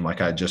into the game.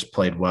 Like I just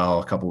played well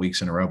a couple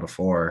weeks in a row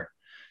before.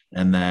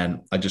 And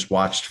then I just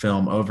watched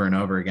film over and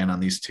over again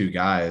on these two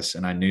guys.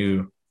 And I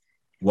knew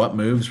what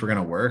moves were going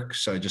to work.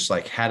 So I just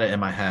like had it in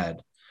my head.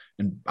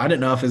 And I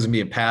didn't know if it was going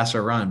to be a pass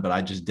or run, but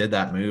I just did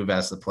that move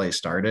as the play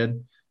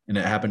started. And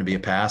it happened to be a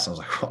pass. I was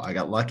like, well, I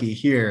got lucky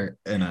here.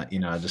 And,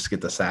 I just get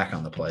the sack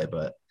on the play.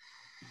 But,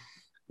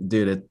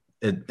 dude,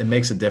 it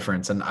makes a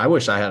difference. And I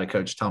wish I had a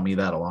coach tell me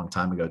that a long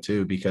time ago,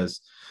 too,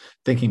 because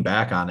thinking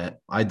back on it,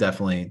 I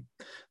definitely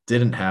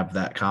didn't have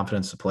that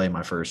confidence to play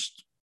my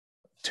first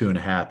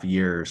 2.5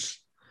 years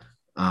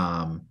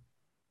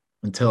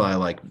until I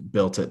like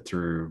built it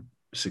through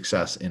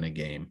success in a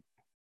game.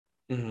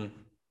 Mm-hmm.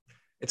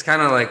 It's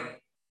kind of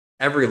like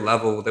every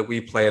level that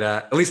we played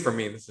at least for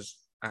me,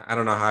 I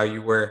don't know how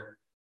you were,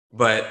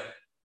 but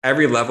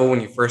every level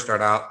when you first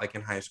start out, like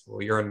in high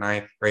school, you're a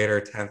ninth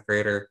grader, 10th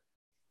grader,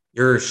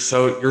 you're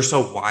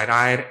so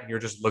wide-eyed and you're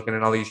just looking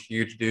at all these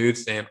huge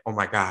dudes saying, oh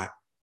my God,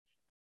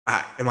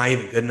 am I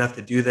even good enough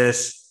to do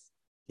this?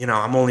 You know,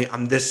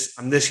 I'm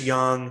this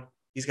young.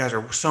 These guys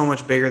are so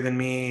much bigger than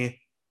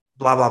me,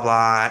 blah, blah,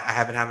 blah. I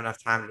haven't had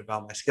enough time to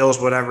develop my skills,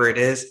 whatever it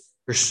is.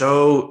 You're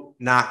so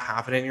not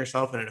confident in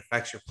yourself and it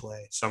affects your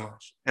play so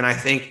much. And I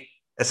think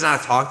it's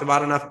not talked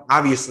about enough.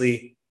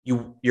 Obviously,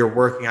 you're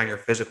working on your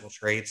physical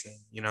traits and,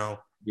 you know,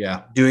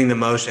 Yeah. doing the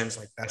motions,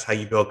 like that's how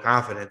you build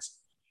confidence.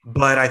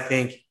 But I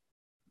think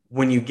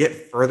when you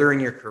get further in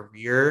your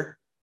career,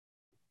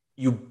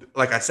 you,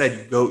 like I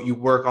said, you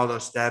work all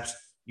those steps,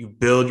 you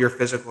build your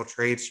physical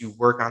traits, you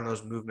work on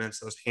those movements,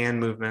 those hand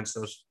movements,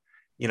 those,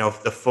 you know,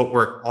 the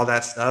footwork, all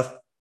that stuff.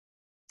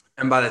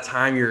 And by the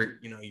time you're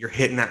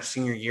hitting that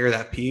senior year,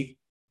 that peak,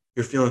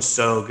 you're feeling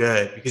so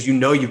good because you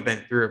know you've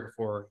been through it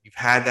before. You've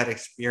had that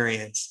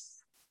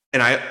experience.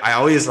 And I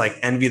always like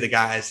envy the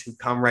guys who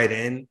come right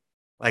in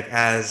like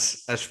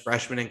as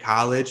freshmen in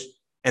college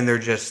and it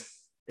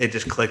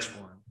just clicks for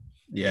them.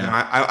 Yeah. You know,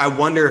 I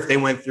wonder if they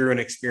went through an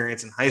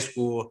experience in high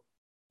school,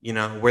 you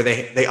know, where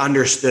they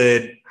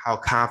understood how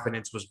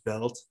confidence was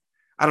built.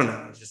 I don't know.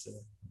 I'm just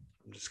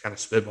kind of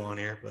spitballing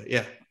here, but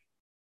yeah.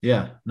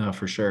 Yeah. No,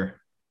 for sure.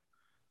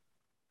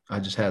 I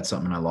just had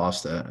something and I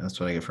lost it. That's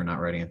what I get for not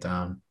writing it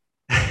down.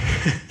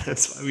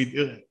 That's why we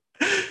do it.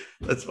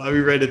 That's why we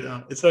write it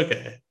down. It's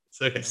okay.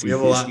 It's okay. We have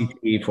a lot.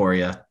 CTE for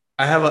you.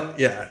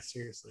 Yeah,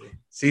 seriously.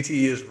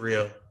 CTE is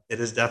real. It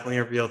is definitely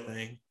a real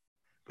thing.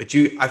 But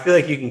I feel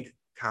like you can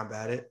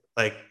combat it.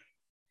 Like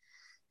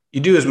you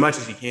do as much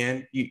as you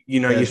can.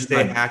 You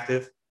stay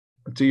active.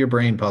 Do your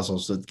brain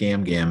puzzles with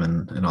Gam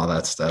and all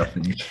that stuff.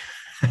 And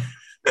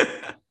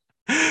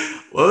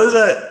what was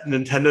that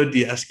Nintendo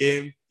DS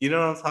game? You know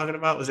what I'm talking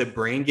about? Was it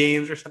Brain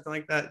Games or something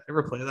like that?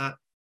 Ever play that?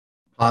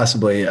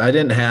 Possibly. I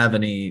didn't have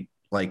any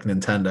like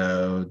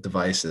Nintendo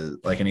devices,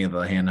 like any of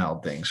the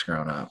handheld things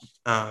growing up.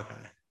 Oh, okay.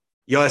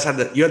 You always had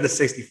the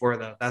 64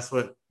 though. That's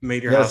what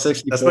made your house.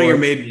 64. That's what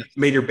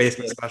made your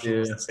basement special.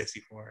 Was the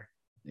 64.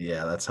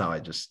 Yeah, that's how I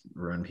just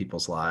ruined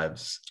people's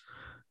lives.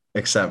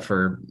 Except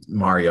for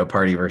Mario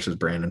Party versus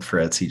Brandon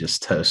Fritz, he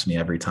just toasts me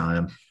every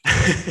time.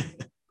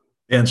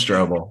 And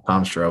Strobel,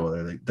 Tom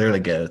Strobel, they're the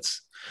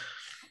goats.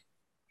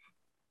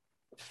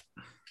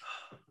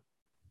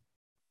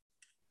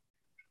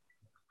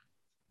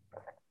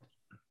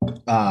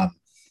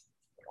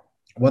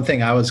 One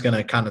thing I was going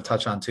to kind of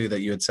touch on too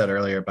that you had said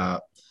earlier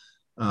about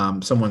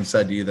someone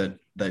said to you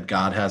that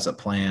God has a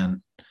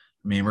plan. I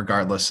mean,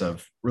 regardless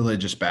of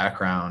religious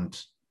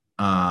background,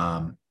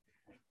 I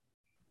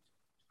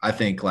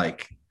think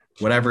like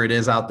whatever it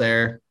is out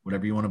there,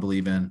 whatever you want to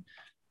believe in,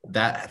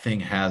 that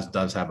thing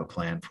does have a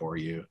plan for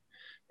you.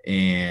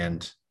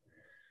 And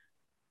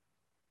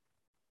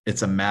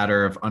it's a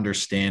matter of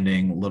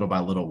understanding little by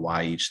little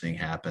why each thing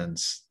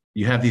happens.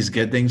 You have these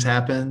good things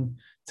happen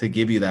to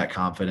give you that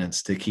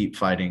confidence to keep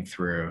fighting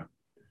through.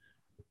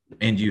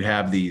 And you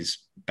have these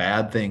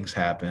bad things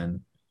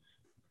happen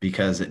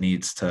because it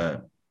needs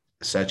to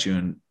set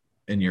you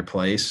in your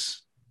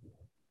place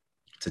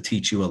to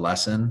teach you a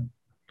lesson.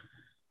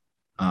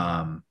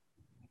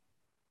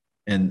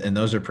 And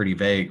those are pretty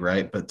vague,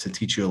 right? But to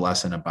teach you a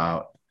lesson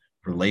about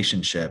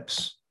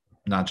relationships,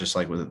 not just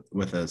like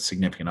with a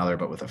significant other,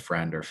 but with a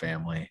friend or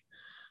family.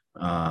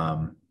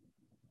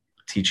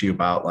 Teach you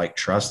about like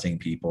trusting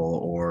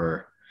people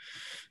or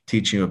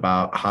teach you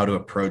about how to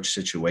approach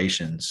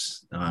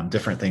situations,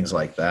 different things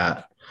like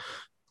that.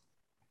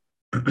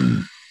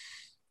 But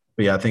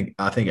yeah,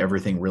 I think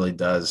everything really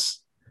does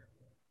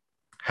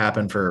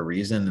happen for a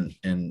reason,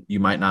 and you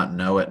might not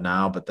know it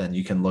now, but then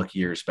you can look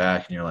years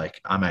back and you're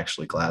like, I'm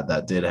actually glad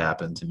that did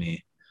happen to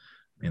me.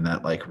 And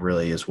that like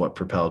really is what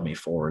propelled me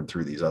forward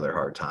through these other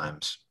hard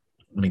times.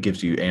 And it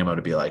gives you ammo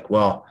to be like,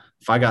 well,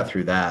 if I got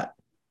through that,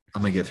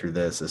 I'm gonna get through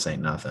this. This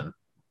ain't nothing.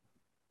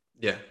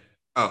 Yeah.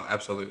 Oh,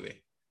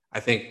 absolutely. I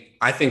think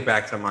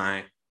back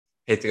to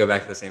hate to go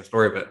back to the same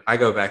story, but I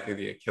go back through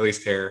the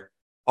Achilles tear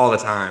all the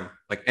time.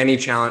 Like any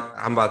challenge,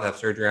 I'm about to have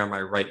surgery on my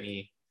right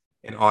knee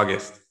in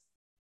August.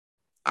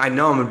 I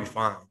know I'm going to be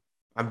fine.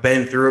 I've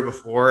been through it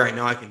before. I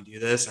know I can do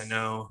this. I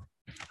know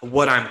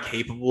what I'm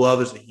capable of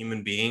as a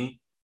human being.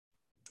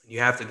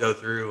 You have to go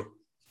through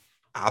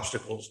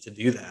obstacles to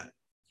do that.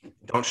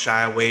 Don't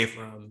shy away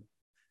from,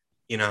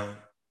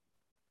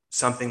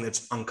 something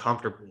that's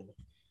uncomfortable.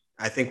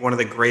 I think one of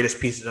the greatest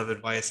pieces of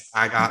advice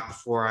I got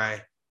before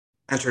I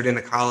entered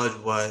into college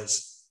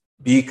was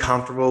be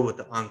comfortable with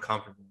the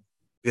uncomfortable,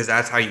 because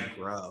that's how you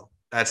grow.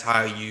 That's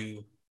how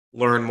you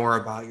learn more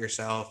about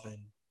yourself. And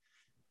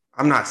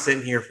I'm not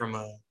sitting here from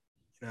a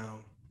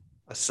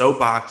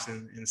soapbox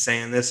and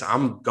saying this.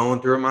 I'm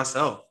going through it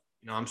myself.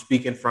 I'm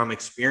speaking from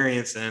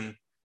experience and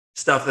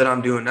stuff that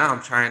I'm doing now.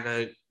 I'm trying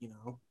to,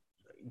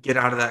 get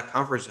out of that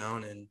comfort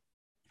zone and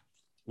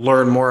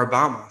learn more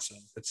about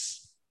myself.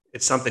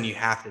 It's something you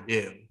have to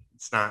do.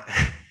 It's not,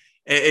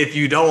 if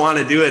you don't want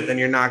to do it, then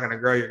you're not going to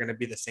grow. You're going to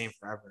be the same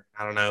forever.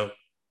 I don't know.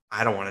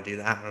 I don't want to do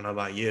that. I don't know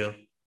about you.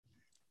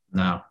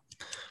 No.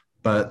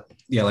 But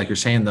yeah, like you're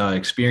saying, the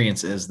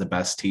experience is the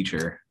best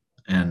teacher.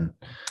 And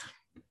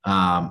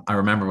I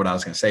remember what I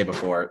was going to say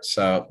before.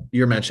 So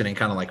you're mentioning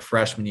kind of like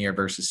freshman year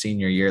versus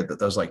senior year, that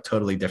those like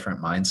totally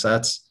different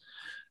mindsets.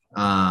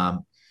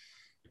 Um,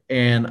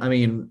 and I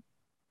mean,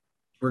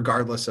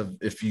 regardless of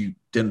if you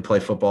didn't play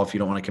football, if you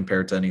don't want to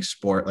compare it to any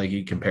sport, like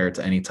you compare it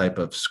to any type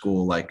of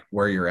school, like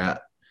where you're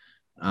at,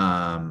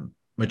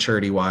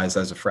 maturity wise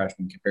as a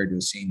freshman compared to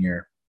a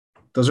senior,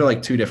 those are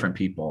like two different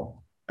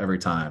people every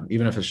time,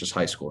 even if it's just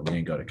high school and you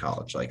didn't go to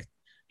college. Like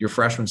your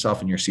freshman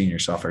self and your senior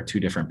self are two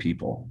different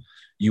people.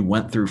 You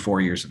went through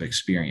 4 years of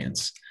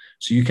experience.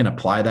 So you can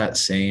apply that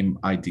same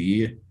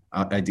ideal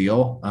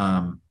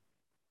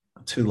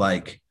to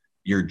like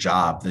your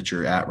job that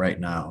you're at right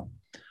now.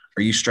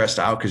 Are you stressed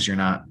out because you're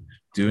not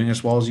doing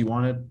as well as you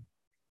wanted?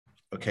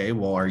 Okay,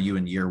 well, are you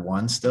in year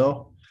one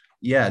still?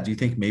 Yeah. Do you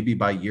think maybe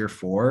by year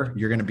 4,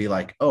 you're going to be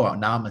like, oh,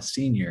 now I'm a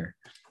senior?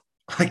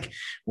 Like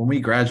when we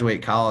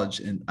graduate college,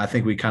 and I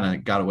think we kind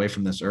of got away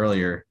from this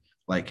earlier,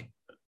 like,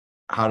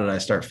 how did I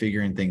start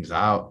figuring things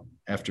out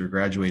after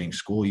graduating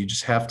school? You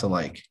just have to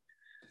like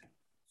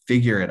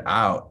figure it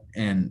out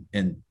and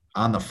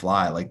on the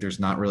fly. Like there's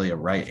not really a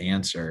right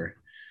answer,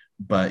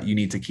 but you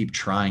need to keep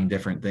trying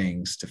different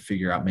things to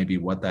figure out maybe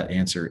what that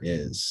answer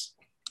is.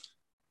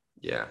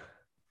 Yeah.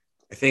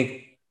 I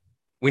think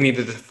we need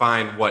to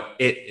define what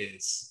it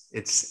is.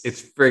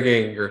 It's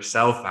figuring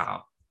yourself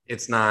out.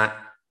 It's not,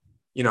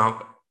 you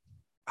know,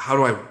 how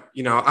do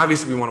I,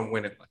 obviously we want to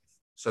win at life.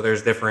 So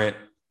there's different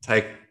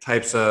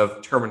types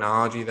of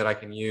terminology that I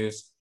can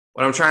use.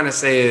 What I'm trying to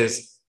say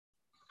is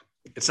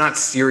it's not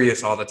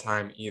serious all the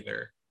time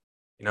either.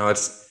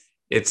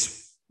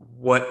 It's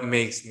what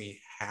makes me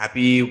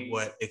happy,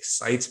 what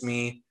excites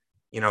me.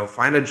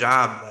 Find a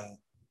job that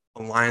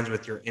aligns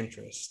with your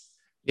interests.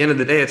 At the end of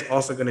the day, it's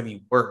also going to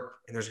be work,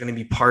 and there's going to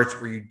be parts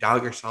where you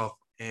doubt yourself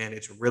and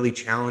it's really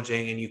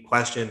challenging and you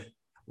question,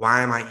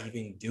 why am I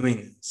even doing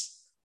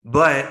this?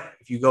 But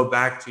if you go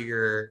back to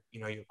your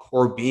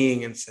core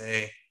being and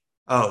say,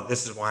 oh,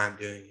 this is why I'm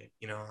doing it.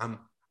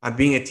 I'm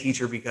being a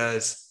teacher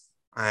because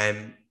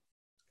I'm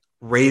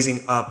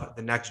raising up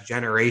the next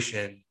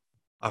generation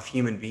of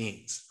human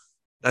beings.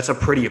 That's a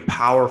pretty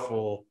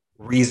powerful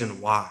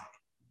reason why.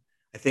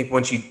 I think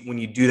when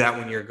you do that,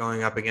 when you're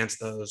going up against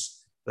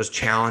those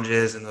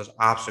challenges and those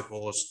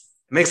obstacles,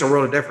 it makes a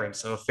world of difference.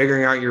 So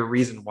figuring out your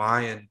reason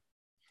why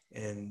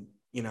and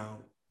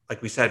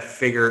like we said,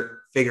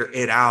 figure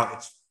it out.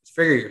 It's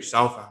figure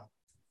yourself out.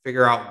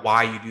 Figure out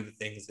why you do the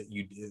things that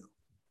you do.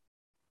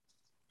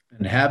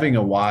 And having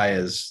a why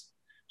is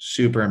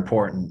super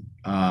important.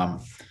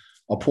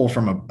 I'll pull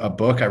from a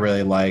book I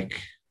really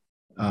like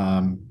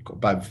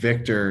by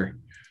Viktor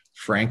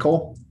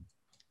Frankl.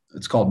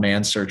 It's called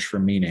Man's Search for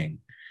Meaning.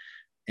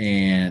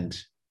 And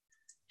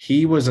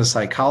he was a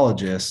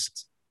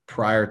psychologist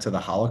prior to the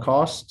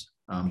Holocaust,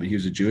 but he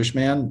was a Jewish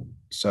man.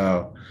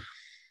 So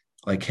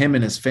like him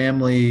and his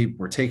family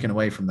were taken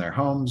away from their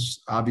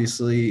homes,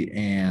 obviously.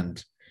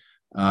 And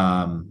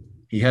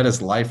he had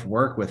his life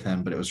work with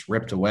him, but it was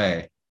ripped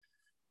away.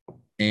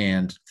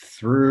 And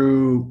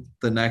through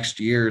the next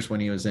years when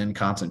he was in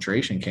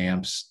concentration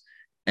camps,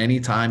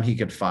 anytime he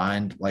could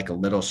find like a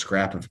little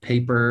scrap of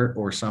paper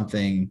or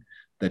something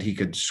that he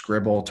could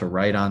scribble to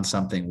write on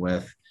something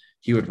with,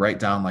 he would write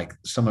down like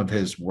some of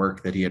his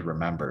work that he had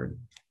remembered,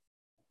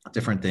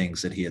 different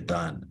things that he had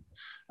done,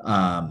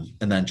 and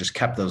then just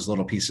kept those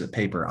little pieces of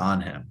paper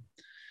on him.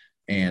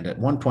 And at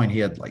one point he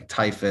had like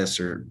typhus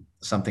or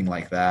something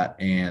like that.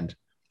 And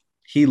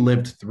he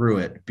lived through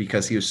it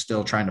because he was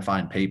still trying to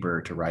find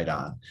paper to write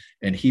on.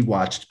 And he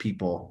watched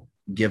people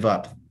give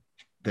up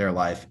their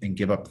life and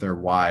give up their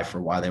why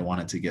for why they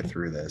wanted to get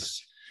through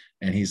this.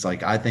 And he's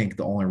like, I think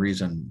the only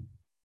reason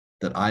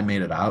that I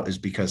made it out is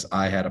because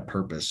I had a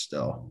purpose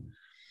still.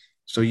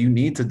 So you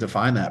need to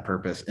define that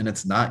purpose, and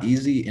it's not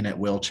easy and it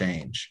will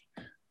change.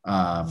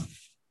 I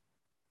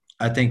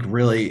think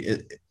really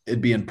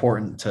it'd be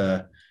important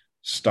to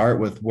start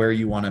with where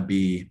you want to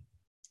be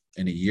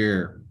in a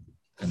year,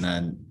 and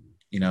then,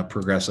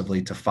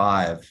 progressively to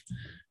 5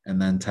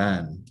 and then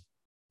 10.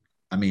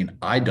 I mean,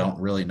 I don't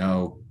really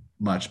know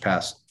much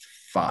past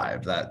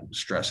 5. That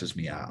stresses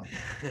me out.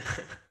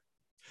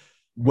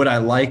 Would I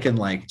like in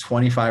like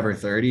 25 or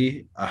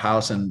 30, a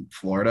house in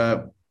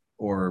Florida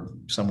or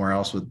somewhere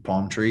else with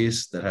palm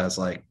trees that has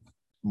like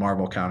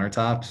marble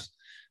countertops?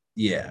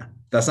 Yeah,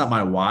 that's not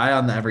my why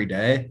on the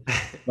everyday,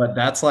 but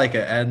that's like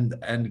an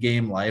end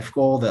game life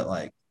goal that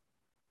like,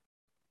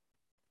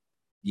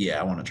 yeah,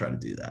 I want to try to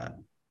do that.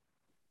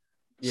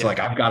 Yeah. So like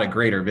I've got a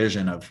greater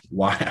vision of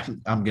why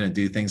I'm going to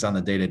do things on the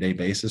day-to-day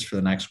basis for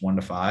the next 1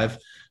 to 5.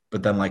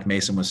 But then like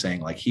Mason was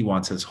saying, like he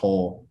wants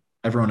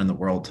everyone in the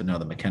world to know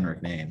the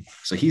McKenrick name.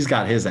 So he's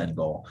got his end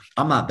goal.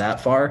 I'm not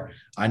that far.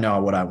 I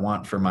know what I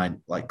want for my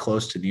like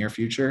close to near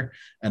future.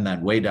 And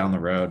then way down the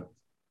road,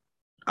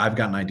 I've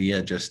got an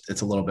idea. Just it's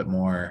a little bit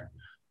more,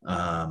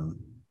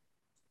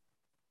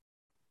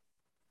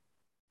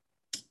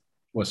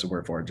 what's the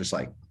word for it? Just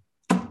like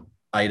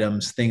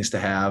items, things to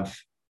have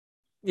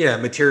Yeah,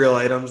 material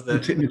items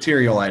that.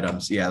 Material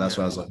items. Yeah, that's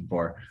what I was looking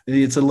for.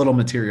 It's a little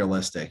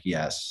materialistic,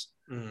 yes,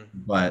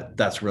 but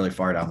that's really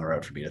far down the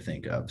road for me to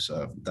think of.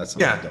 So that's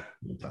something Yeah, I'm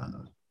definitely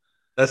on of.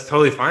 that's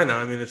totally fine though.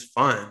 I mean, it's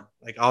fun.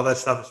 Like all that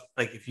stuff is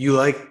like if you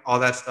like all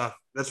that stuff,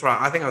 that's what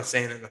I think I was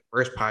saying in the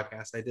first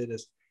podcast I did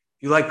is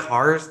if you like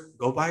cars,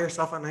 go buy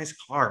yourself a nice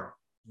car.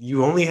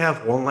 You only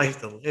have one life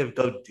to live.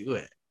 Go do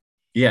it.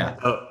 Yeah.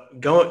 So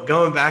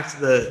going back to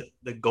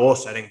the goal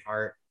setting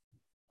part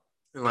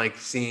and like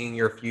seeing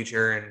your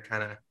future and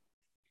kind of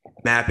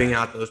mapping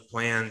out those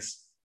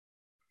plans,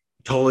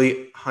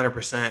 totally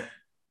 100%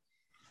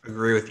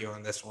 agree with you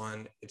on this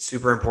one. It's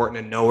super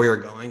important to know where you're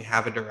going,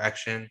 have a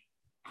direction,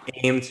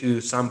 aim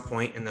to some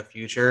point in the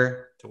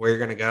future to where you're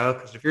going to go.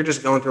 Because if you're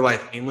just going through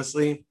life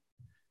aimlessly,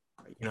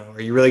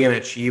 are you really going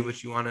to achieve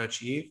what you want to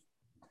achieve?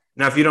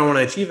 Now, if you don't want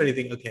to achieve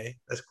anything, okay,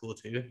 that's cool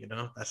too.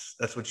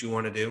 That's what you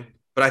want to do.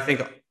 But I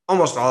think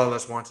almost all of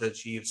us want to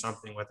achieve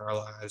something with our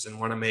lives and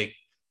want to make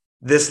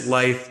this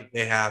life that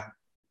they have,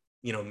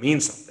 mean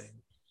something.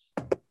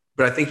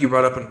 But I think you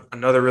brought up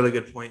another really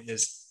good point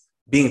is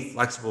being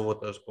flexible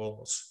with those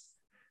goals.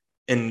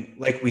 And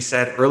like we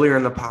said earlier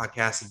in the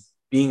podcast,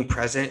 being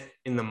present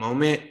in the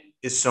moment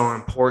is so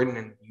important.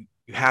 And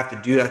you have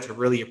to do that to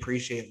really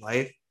appreciate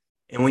life.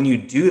 And when you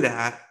do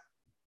that,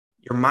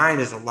 your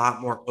mind is a lot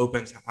more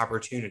open to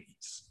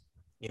opportunities.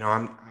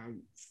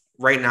 I'm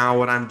right now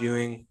what I'm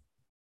doing,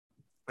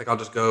 like I'll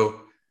just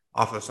go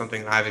off of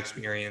something that I've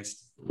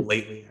experienced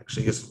lately,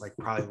 actually, this is like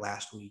probably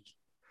last week.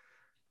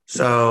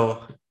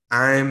 So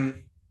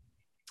I'm,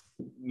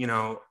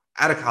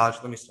 out of college.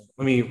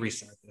 Let me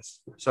restart this.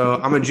 So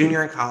I'm a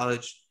junior in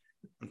college.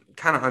 I'm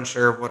kind of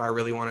unsure of what I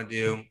really want to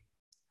do.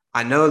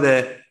 I know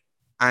that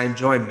I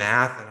enjoy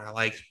math and I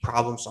like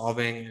problem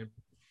solving. And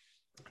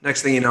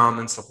next thing you know, I'm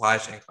in supply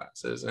chain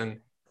classes and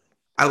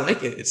I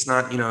like it. It's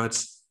not,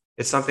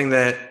 it's something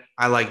that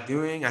I like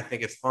doing. I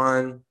think it's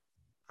fun.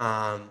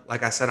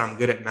 Like I said, I'm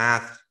good at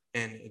math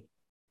and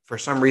for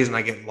some reason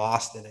I get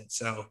lost in it.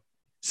 So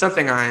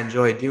something I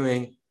enjoy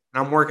doing.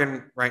 And I'm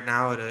working right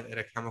now at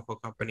a chemical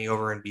company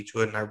over in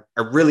Beechwood and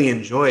I really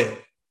enjoy it.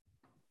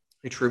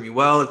 They treat me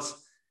well.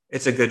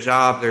 It's a good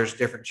job. There's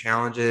different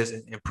challenges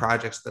and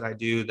projects that I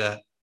do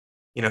that,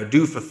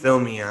 do fulfill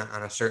me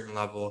on a certain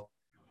level.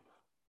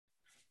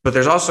 But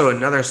there's also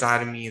another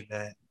side of me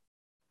that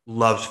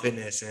loves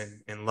fitness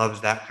and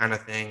loves that kind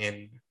of thing.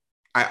 And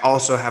I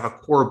also have a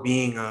core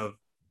being of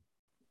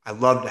I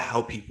love to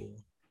help people.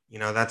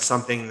 That's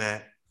something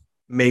that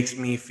makes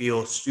me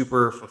feel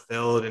super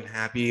fulfilled and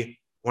happy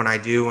when I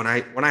do. When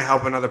I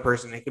help another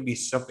person, it could be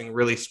something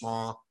really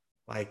small,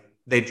 like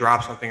they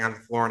drop something on the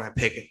floor and I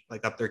pick it,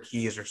 like up their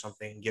keys or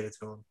something and give it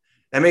to them.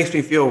 That makes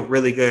me feel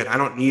really good. I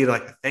don't need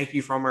like a thank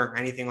you from her or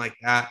anything like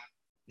that.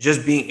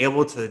 Just being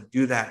able to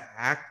do that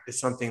act is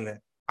something that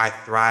I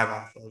thrive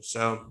off of.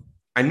 So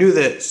I knew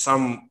that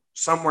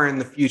somewhere in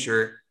the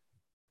future,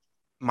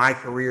 my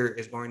career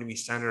is going to be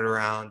centered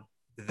around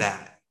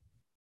that.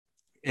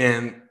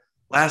 And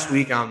last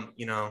week, I'm,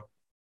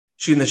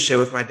 shooting the shit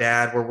with my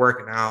dad. We're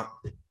working out,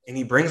 and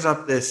he brings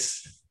up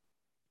this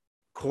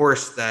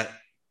course that,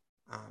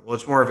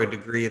 it's more of a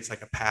degree. It's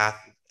like a path,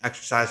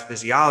 exercise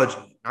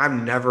physiology. I've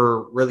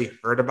never really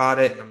heard about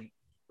it, and I'm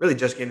really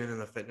just getting into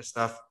the fitness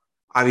stuff.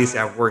 Obviously,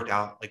 I've worked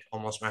out like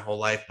almost my whole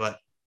life, but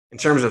in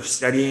terms of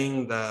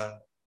studying the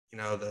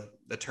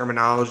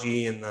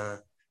terminology and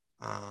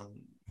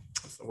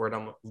what's the word?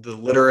 The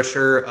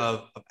literature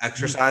of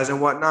exercise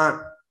and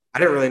whatnot, I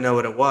didn't really know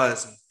what it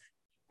was. And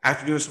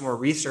after doing some more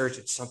research,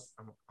 it's something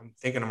I'm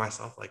thinking to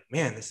myself, like,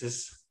 man, this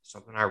is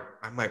something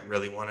I might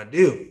really want to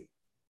do.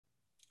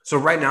 So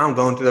right now I'm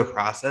going through the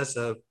process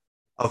of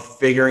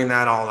figuring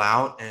that all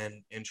out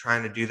and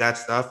trying to do that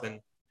stuff.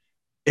 And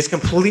it's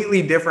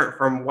completely different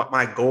from what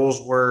my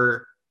goals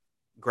were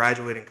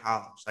graduating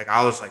college. Like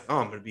I was like, oh,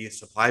 I'm going to be a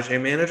supply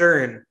chain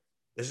manager and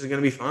this is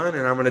going to be fun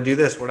and I'm going to do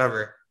this,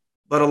 whatever.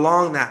 But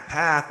along that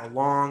path,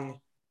 along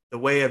the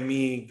way of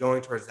me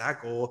going towards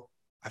that goal,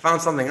 I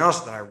found something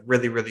else that I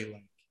really, really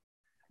like.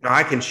 Now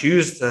I can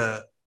choose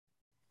to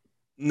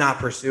not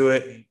pursue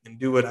it and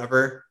do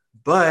whatever.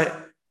 But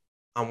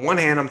on one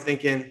hand, I'm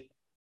thinking,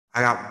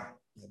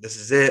 this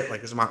is it.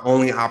 Like, this is my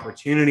only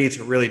opportunity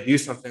to really do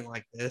something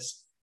like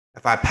this.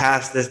 If I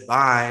pass this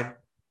by,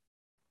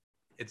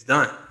 it's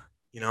done.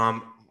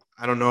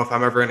 I don't know if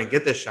I'm ever going to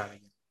get this shot again.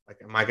 Like,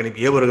 am I going to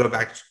be able to go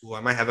back to school?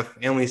 I might have a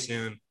family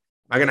soon. Am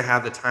I going to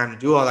have the time to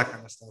do all that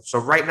kind of stuff? So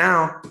right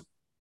now,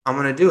 I'm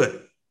going to do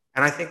it.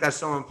 And I think that's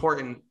so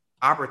important.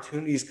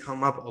 Opportunities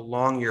come up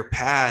along your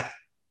path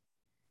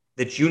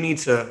that you need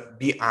to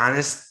be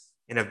honest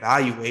and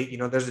evaluate.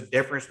 There's a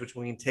difference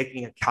between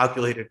taking a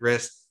calculated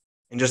risk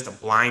and just a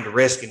blind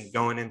risk and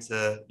going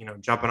into,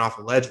 jumping off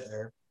a ledge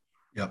there.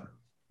 Yep.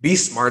 Be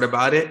smart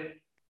about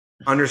it.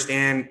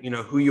 Understand,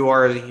 who you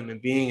are as a human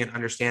being and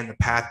understand the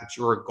path that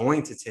you are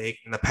going to take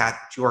and the path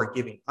that you are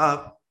giving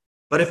up.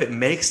 But if it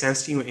makes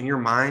sense to you in your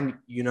mind,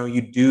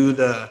 you do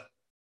the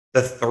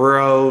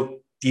thorough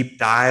deep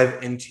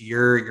dive into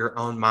your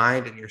own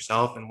mind and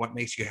yourself and what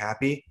makes you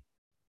happy.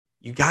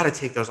 you got to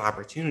take those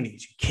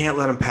opportunities. You can't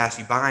let them pass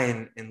you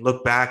by and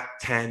look back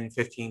 10,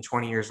 15,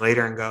 20 years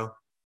later and go,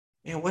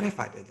 man, what if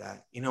I did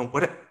that?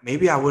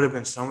 Maybe I would have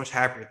been so much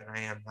happier than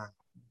I am now.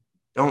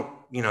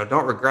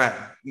 Don't regret.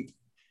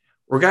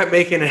 Regret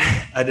making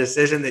a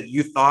decision that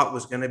you thought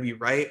was going to be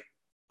right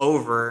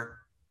over,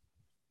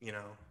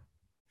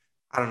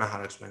 I don't know how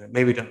to explain it.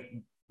 Maybe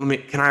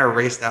can I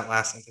erase that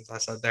last sentence I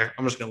said there?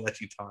 I'm just going to let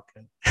you talk.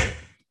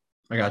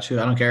 I got you.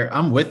 I don't care.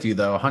 I'm with you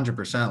though,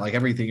 100%. Like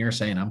everything you're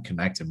saying, I'm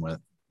connecting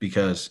with,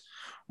 because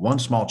one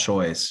small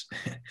choice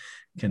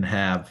can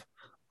have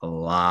a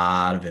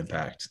lot of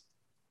impact.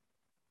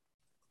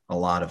 A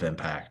lot of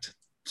impact.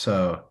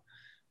 So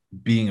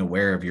being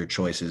aware of your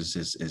choices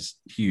is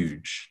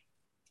huge.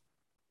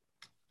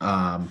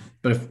 But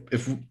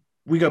if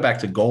we go back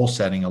to goal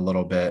setting a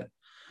little bit,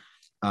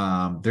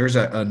 there's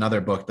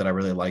another book that I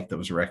really like that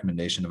was a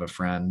recommendation of a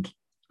friend,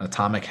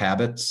 Atomic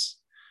Habits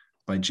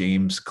by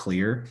James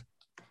Clear.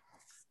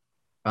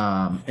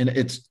 And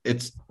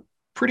it's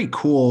pretty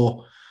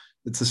cool.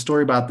 It's a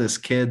story about this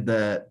kid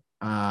that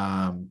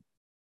I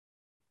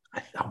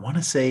want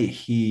to say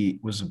he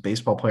was a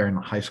baseball player in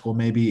high school,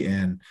 maybe,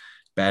 in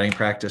batting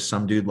practice.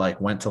 Some dude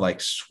like went to like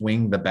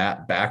swing the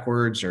bat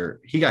backwards, or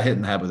he got hit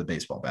in the head with a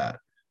baseball bat.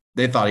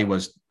 They thought he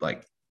was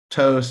like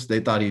toast. They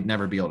thought he'd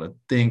never be able to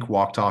think,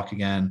 walk, talk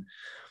again.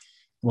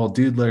 Well,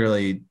 dude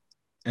literally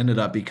ended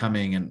up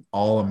becoming an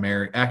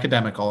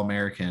academic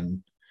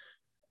All-American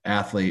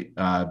athlete,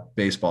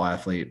 baseball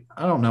athlete.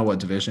 I don't know what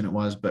division it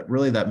was, but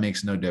really that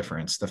makes no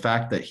difference. The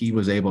fact that he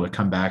was able to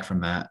come back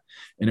from that,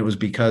 and it was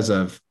because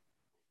of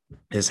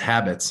his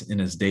habits in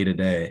his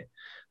day-to-day.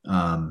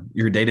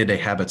 Your day-to-day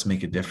habits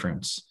make a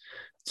difference.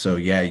 So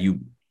yeah, you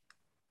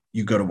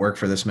go to work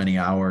for this many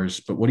hours,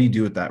 but what do you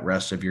do with that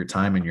rest of your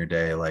time in your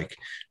day? Like,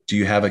 do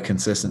you have a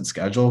consistent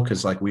schedule?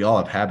 Because like we all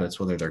have habits,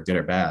 whether they're good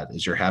or bad.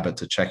 Is your habit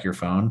to check your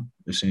phone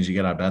as soon as you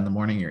get out of bed in the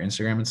morning, your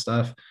Instagram and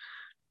stuff?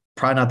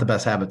 Probably not the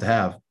best habit to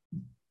have.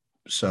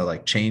 So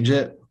like change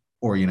it,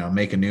 or,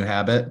 make a new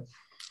habit.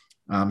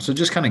 So it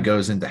just kind of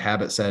goes into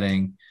habit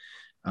setting,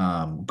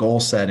 goal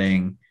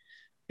setting.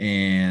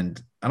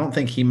 And I don't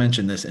think he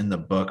mentioned this in the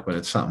book, but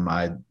it's something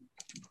I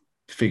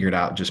figured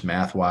out just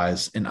math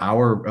wise. An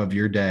hour of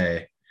your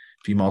day,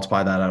 if you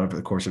multiply that out over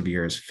the course of a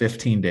year, is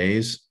 15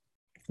 days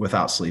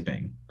without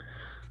sleeping.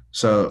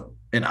 So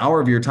an hour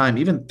of your time,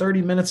 even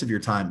 30 minutes of your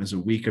time, is a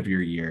week of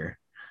your year.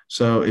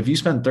 So if you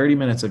spend 30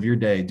 minutes of your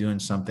day doing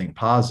something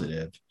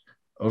positive,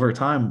 over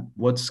time,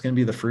 what's going to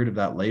be the fruit of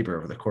that labor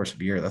over the course of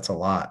a year? That's a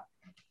lot.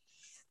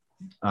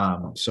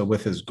 So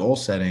with his goal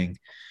setting,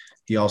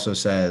 he also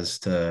says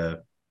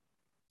to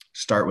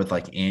start with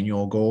like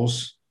annual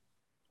goals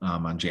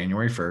on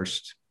January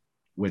 1st,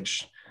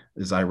 which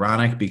is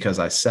ironic because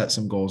I set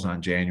some goals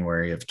on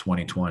January of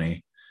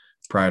 2020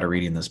 prior to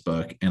reading this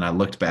book. And I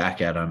looked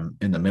back at them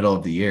in the middle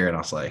of the year and I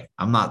was like,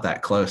 I'm not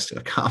that close to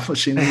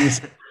accomplishing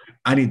these.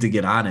 I need to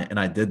get on it. And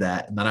I did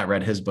that. And then I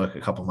read his book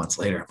a couple months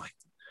later. I'm like,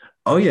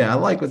 oh yeah, I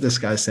like what this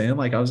guy's saying.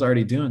 Like I was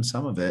already doing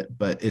some of it,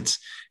 but it's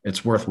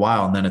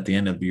worthwhile. And then at the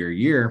end of your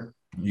year,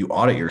 you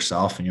audit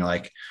yourself and you're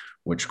like,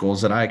 which goals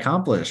did I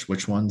accomplish?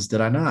 Which ones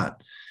did I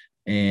not?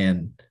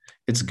 And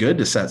it's good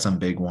to set some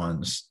big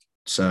ones.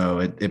 So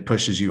it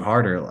pushes you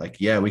harder. Like,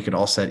 yeah, we could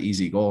all set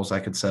easy goals.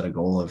 I could set a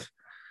goal of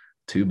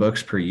 2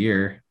 books per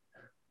year.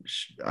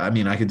 I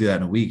mean, I could do that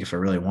in a week if I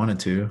really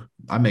wanted to.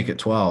 I make it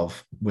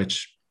 12,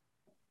 which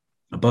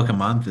a book a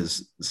month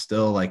is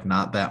still like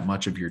not that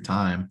much of your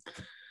time.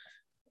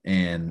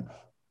 And,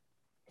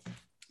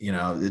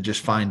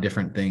 just find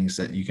different things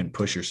that you can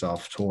push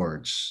yourself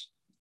towards.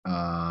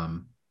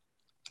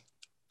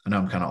 I know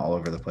I'm kind of all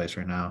over the place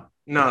right now.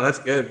 No, that's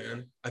good,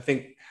 man. I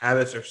think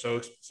habits are so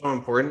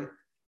important.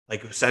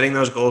 Like setting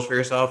those goals for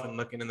yourself and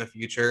looking in the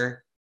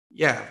future.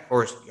 Yeah, of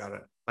course,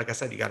 like I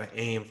said, you gotta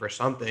aim for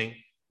something.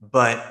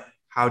 But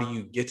how do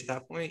you get to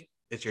that point?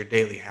 It's your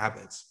daily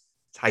habits.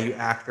 It's how you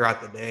act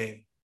throughout the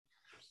day.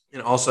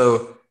 And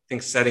also, I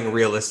think setting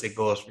realistic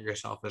goals for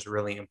yourself is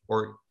really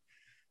important.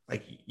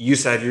 Like you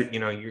said,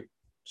 you're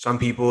some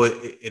people,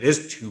 it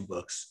is 2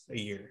 books a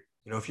year.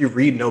 If you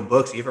read no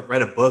books, you haven't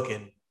read a book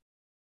in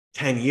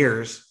 10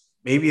 years,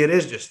 maybe it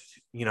is just,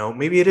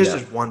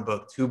 just 1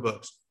 book, 2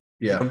 books.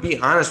 Yeah. Be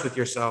honest with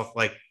yourself.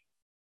 Like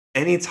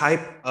any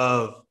type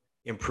of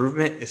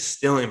improvement is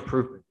still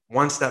improvement.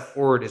 1 step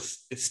forward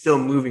is still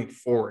moving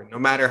forward, no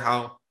matter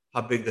how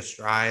big the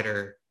stride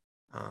or,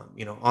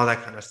 all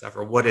that kind of stuff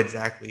or what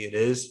exactly it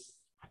is.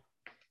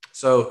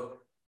 So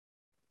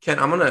Ken,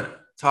 I'm going to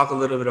talk a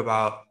little bit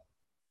about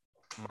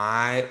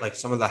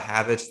some of the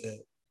habits that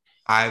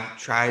I've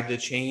tried to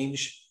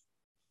change.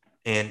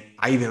 And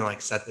I even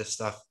set this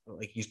stuff,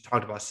 like you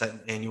talked about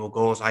setting annual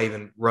goals. I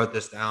even wrote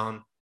this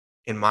down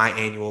in my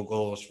annual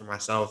goals for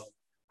myself.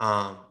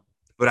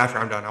 But after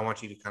I'm done, I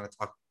want you to kind of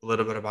talk a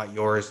little bit about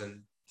yours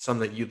and some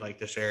that you'd like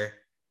to share.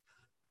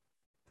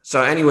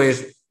 So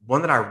anyways,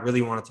 one that I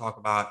really want to talk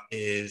about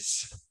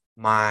is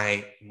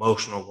my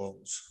emotional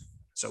goals.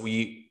 So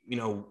we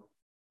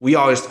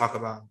always talk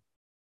about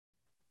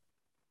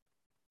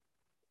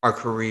our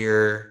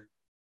career,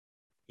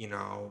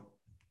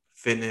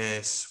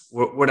 fitness,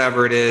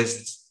 whatever it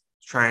is,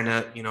 trying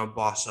to,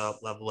 boss up,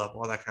 level up,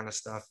 all that kind of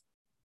stuff.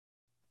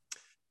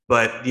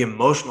 But the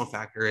emotional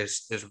factor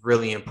is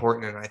really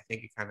important. And I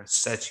think it kind of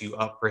sets you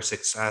up for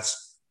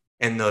success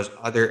in those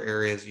other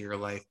areas of your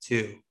life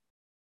too.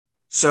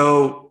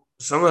 So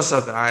some of the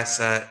stuff that I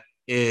set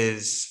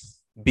is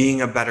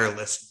being a better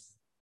listener.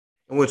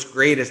 And what's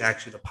great is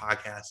actually the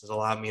podcast has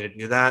allowed me to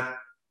do that.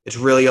 It's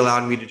really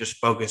allowed me to just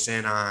focus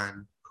in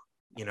on,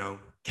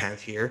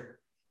 Kent here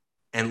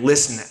and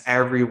listen to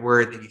every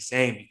word that he's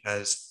saying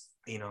because,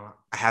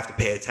 I have to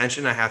pay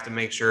attention. I have to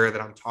make sure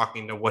that I'm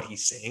talking to what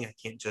he's saying. I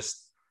can't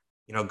just,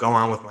 go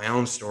on with my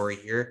own story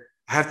here.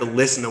 I have to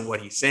listen to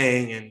what he's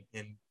saying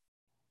and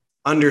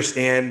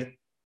understand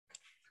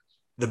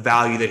the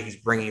value that he's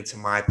bringing to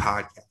my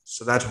podcast.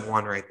 So that's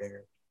one right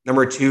there.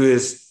 Number two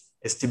is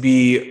to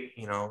be,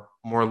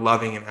 more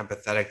loving and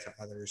empathetic to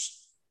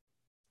others.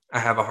 I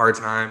have a hard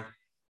time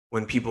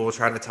when people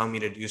try to tell me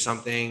to do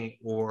something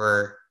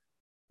or,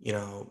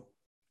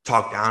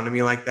 talk down to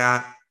me like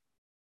that.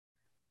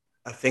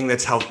 A thing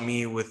that's helped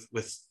me with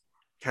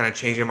kind of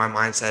changing my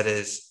mindset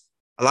is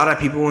a lot of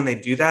people, when they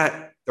do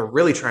that, they're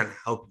really trying to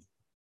help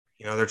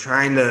you. They're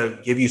trying to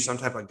give you some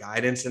type of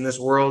guidance in this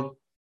world.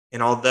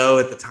 And although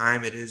at the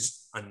time it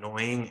is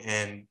annoying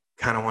and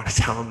kind of want to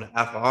tell them to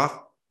F off,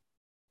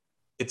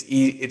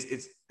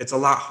 it's a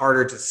lot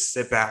harder to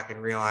sit back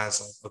and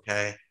realize, like,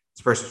 okay,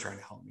 this person's trying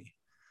to help me.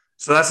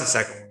 So that's the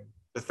second one.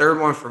 The third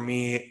one for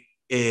me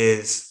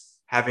is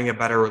having a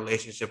better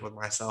relationship with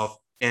myself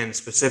and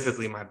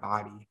specifically my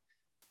body.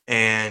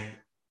 And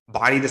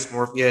body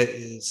dysmorphia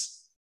is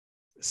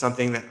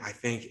something that I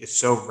think is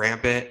so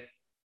rampant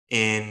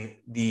in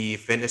the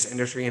fitness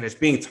industry, and it's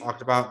being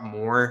talked about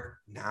more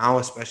now,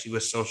 especially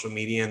with social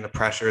media and the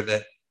pressure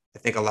that I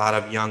think a lot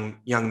of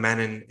young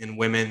men and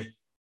women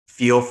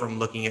feel from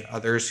looking at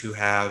others who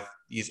have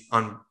these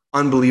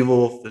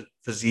unbelievable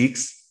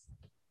physiques.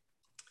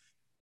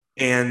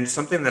 And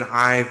something that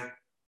I've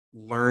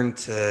learned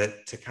to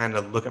kind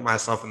of look at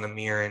myself in the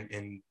mirror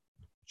and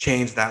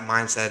change that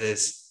mindset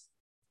is,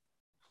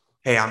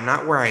 hey, I'm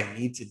not where I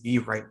need to be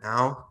right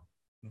now,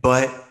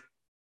 but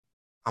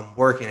I'm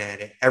working at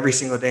it every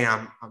single day.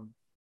 I'm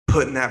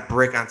putting that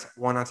brick on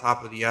one on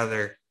top of the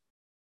other.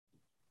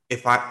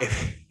 If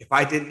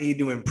I didn't need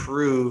to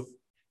improve,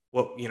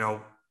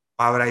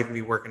 why would I even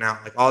be working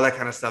out? Like all that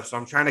kind of stuff. So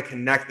I'm trying to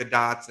connect the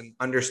dots and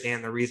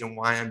understand the reason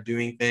why I'm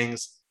doing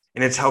things.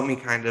 And it's helped me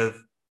kind of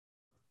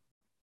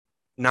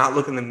not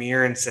look in the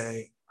mirror and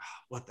say,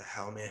 oh, what the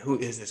hell, man? Who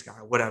is this guy?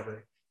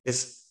 Whatever.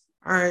 It's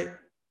all right.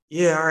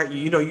 Yeah. All right.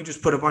 You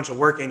just put a bunch of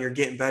work in, you're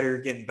getting better.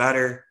 You're getting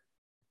better.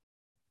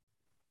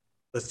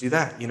 Let's do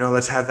that.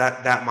 Let's have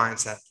that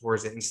mindset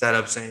towards it instead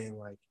of saying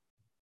like,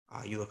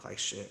 oh, you look like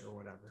shit or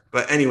whatever.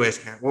 But anyways,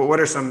 Ken, what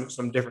are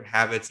some different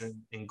habits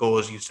and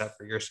goals you set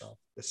for yourself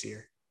this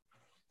year?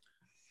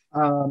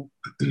 So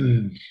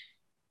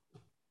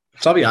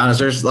I'll be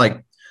honest,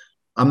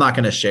 I'm not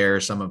going to share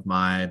some of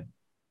my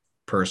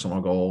personal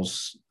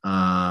goals,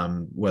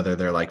 whether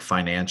they're like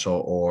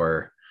financial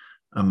or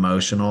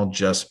emotional,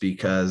 just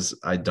because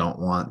I don't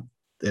want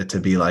it to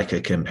be like a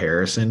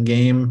comparison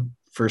game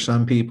for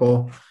some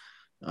people.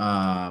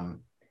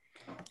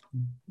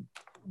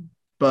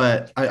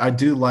 But I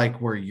do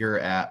like where you're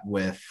at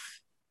with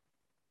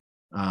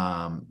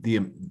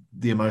the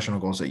emotional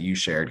goals that you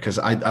shared, because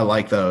I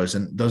like those,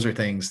 and those are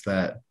things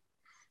that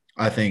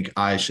I think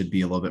I should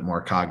be a little bit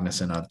more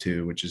cognizant of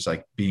too, which is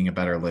like being a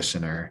better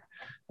listener.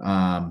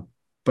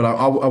 But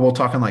I will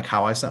talk on like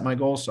how I set my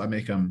goals. So I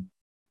make them,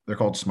 they're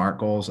called SMART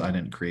goals. I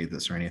didn't create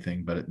this or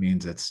anything, but it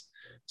means it's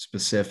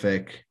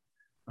specific,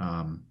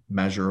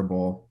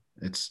 measurable,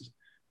 it's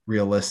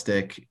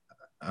realistic,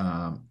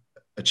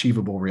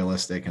 achievable,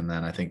 realistic. And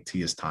then I think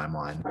T is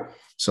timeline.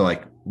 So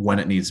like when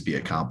it needs to be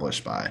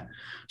accomplished by.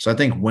 So I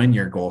think when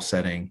you're goal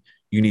setting,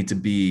 you need to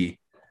be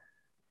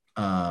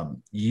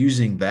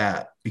using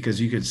that,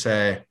 because you could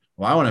say,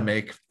 well, I want to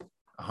make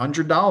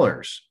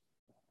 $100.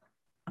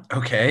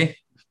 Okay.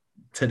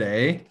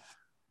 Today,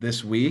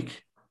 this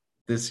week,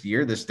 this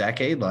year, this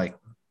decade, like,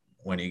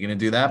 when are you going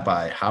to do that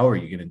by? How are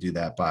you going to do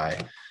that by?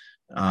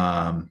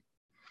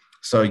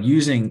 So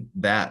using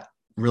that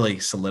really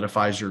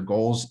solidifies your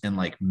goals and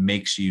like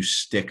makes you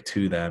stick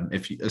to them.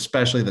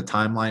 Especially the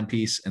timeline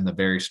piece and the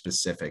very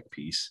specific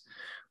piece.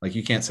 Like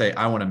you can't say,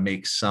 I want to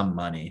make some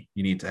money.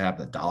 You need to have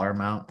the dollar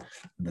amount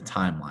and the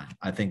timeline.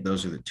 I think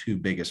those are the two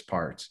biggest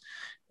parts.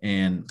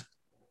 And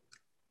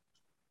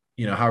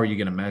how are you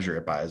going to measure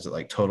it by? Is it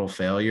like total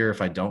failure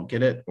if I don't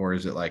get it? Or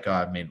is it like, oh,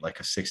 I've made like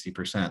a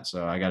 60%,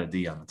 so I got a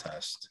D on the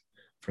test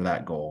for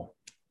that goal?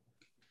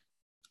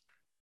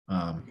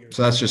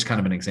 So that's just kind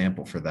of an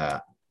example for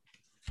that.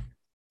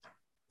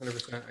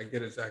 100%. I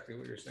get exactly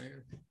what you're saying.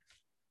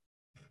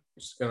 I'm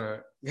just going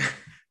to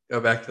go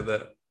back to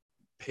the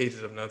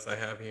pages of notes I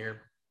have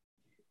here.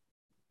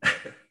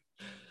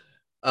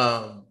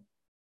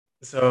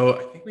 So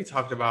I think we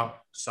talked about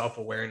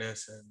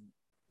self-awareness and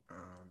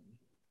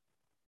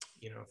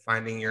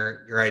finding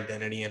your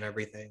identity and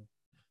everything.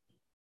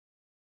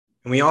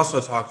 And we also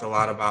talked a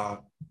lot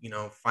about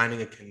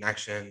finding a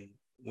connection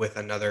with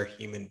another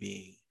human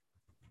being.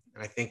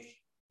 And I think,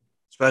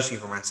 especially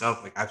for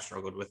myself, like I've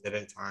struggled with it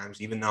at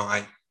times, even though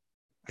I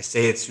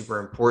say it's super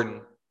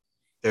important.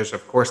 There's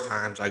of course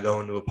times I go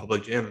into a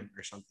public gym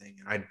or something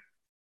and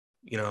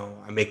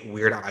I make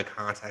weird eye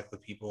contact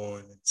with people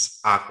and it's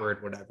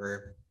awkward,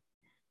 whatever.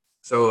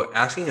 So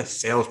asking a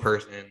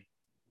salesperson,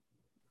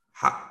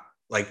 how,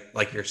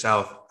 like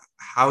yourself,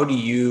 how do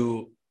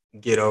you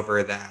get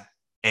over that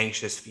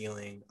anxious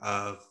feeling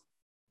of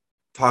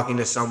talking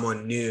to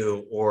someone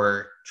new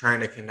or trying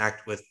to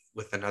connect with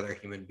another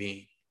human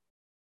being?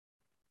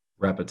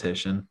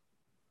 Repetition.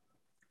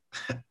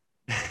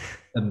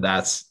 And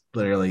that's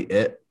literally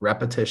it.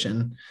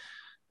 Repetition,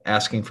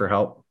 asking for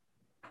help,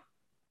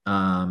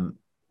 and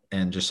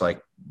just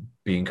like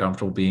being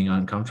comfortable being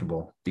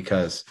uncomfortable,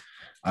 because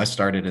I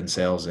started in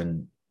sales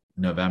in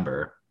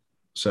November.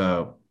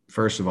 So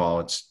first of all,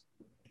 it's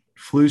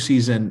flu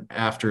season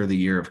after the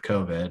year of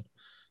COVID.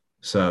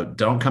 So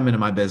don't come into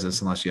my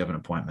business unless you have an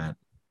appointment.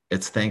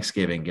 It's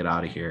Thanksgiving, get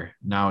out of here.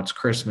 Now it's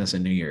Christmas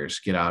and New Year's,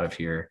 get out of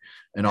here.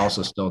 And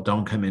also still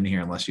don't come in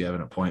here unless you have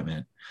an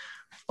appointment.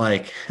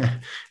 Like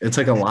it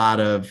took a lot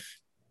of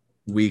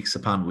weeks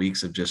upon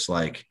weeks of just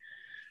like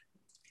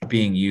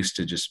being used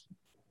to just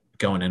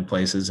going in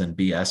places and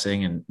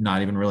BSing and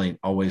not even really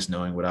always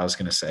knowing what I was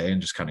going to say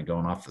and just kind of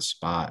going off the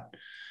spot.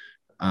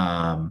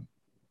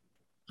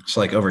 So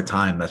like over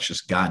time, that's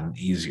just gotten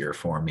easier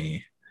for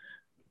me,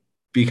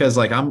 because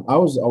like I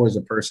was always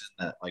a person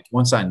that like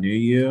once I knew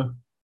you,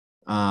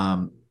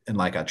 and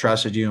like I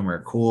trusted you and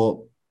we're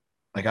cool,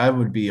 like I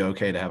would be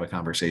okay to have a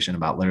conversation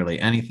about literally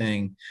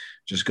anything,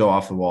 just go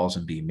off the walls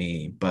and be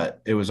me.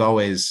 But it was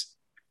always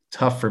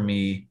tough for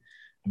me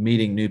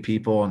meeting new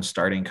people and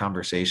starting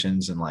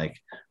conversations and like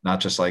not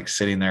just like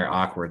sitting there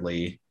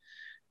awkwardly,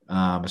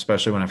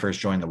 especially when I first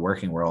joined the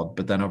working world.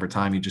 But then over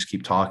time, you just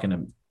keep talking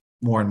to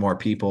more and more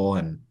people,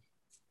 and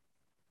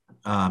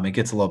it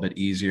gets a little bit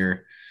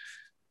easier.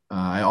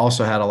 I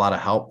also had a lot of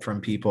help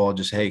from people.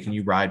 Just, hey, can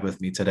you ride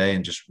with me today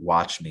and just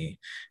watch me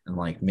and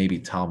like maybe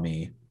tell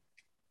me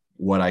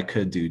what I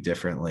could do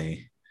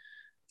differently.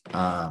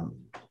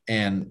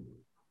 And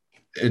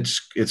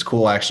it's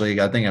cool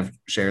actually. I think I've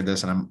shared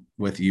this and I'm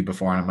with you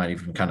before, and I might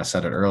even kind of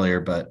said it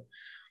earlier, but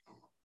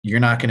you're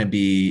not going to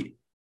be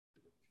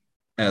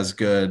as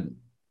good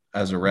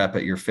as a rep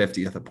at your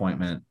 50th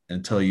appointment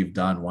until you've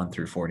done 1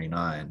 through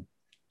 49.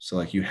 So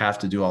like you have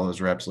to do all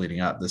those reps leading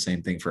up. The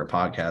same thing for a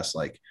podcast.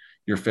 Like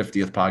your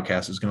 50th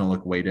podcast is going to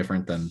look way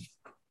different than,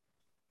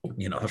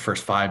 the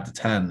first 5 to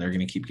 10. They're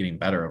going to keep getting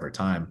better over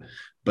time.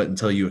 But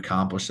until you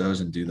accomplish those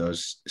and do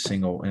those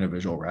single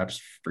individual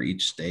reps for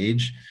each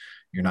stage,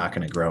 you're not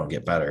going to grow and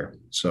get better.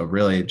 So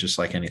really, just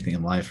like anything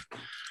in life,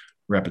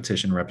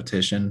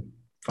 repetition,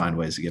 find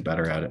ways to get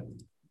better at it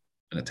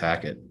and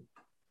attack it.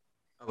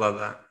 I love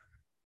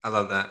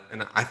that.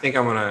 And I think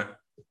I'm going to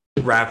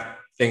wrap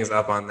things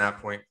up on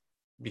that point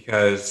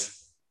because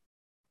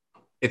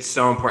it's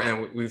so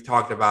important. We've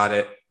talked about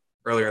it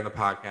earlier in the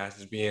podcast,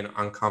 is being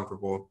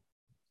uncomfortable.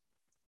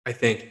 I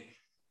think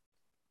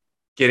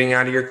getting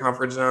out of your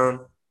comfort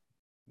zone,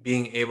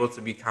 being able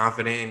to be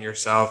confident in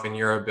yourself and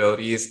your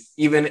abilities,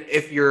 even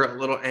if you're a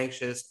little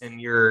anxious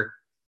and you're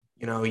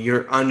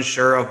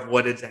unsure of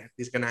what exactly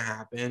is going to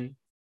happen,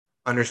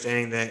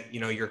 understanding that,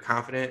 you're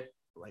confident,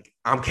 like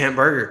I'm Kent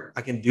Berger,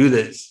 I can do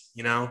this,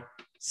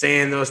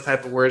 saying those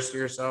type of words to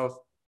yourself,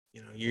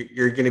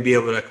 you're going to be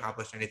able to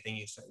accomplish anything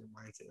you set your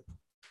mind to.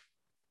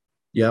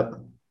 Yep.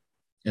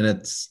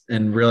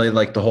 And really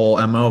like the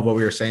whole MO of what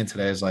we were saying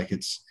today is like,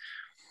 it's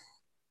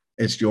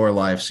your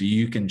life. So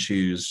you can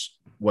choose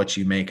what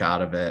you make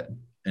out of it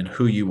and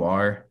who you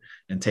are,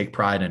 and take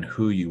pride in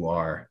who you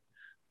are,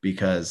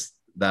 because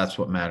that's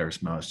what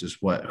matters most, is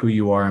who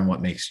you are and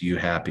what makes you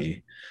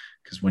happy.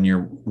 Because when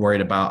you're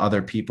worried about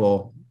other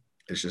people,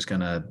 it's just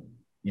going to,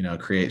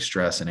 create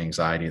stress and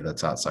anxiety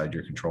that's outside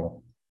your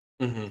control.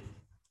 Mm-hmm.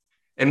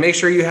 And make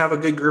sure you have a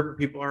good group of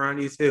people around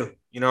you too.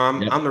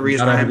 I'm the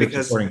reason I am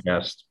because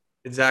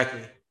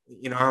exactly,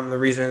 I'm the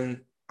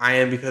reason I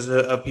am because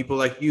of people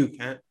like you,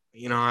 Kent.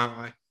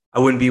 I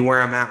wouldn't be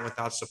where I'm at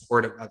without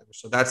support of others.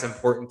 So that's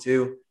important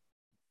too.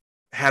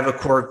 Have a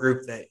core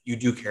group that you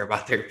do care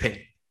about their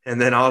opinion, and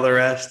then all the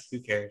rest, who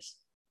cares?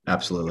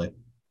 Absolutely.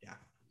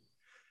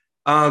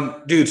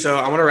 Yeah. Dude, so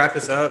I want to wrap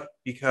this up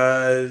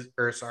I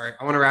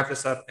want to wrap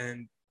this up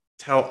and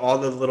tell all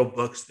the little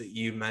books that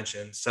you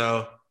mentioned.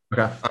 So,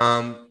 okay.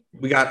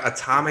 We got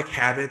Atomic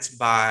Habits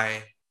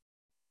by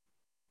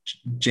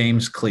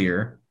James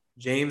Clear.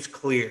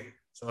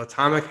 So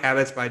Atomic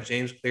Habits by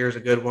James Clear is a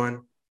good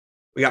one.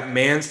 We got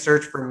Man's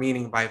Search for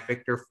Meaning by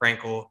Viktor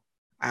Frankl.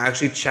 I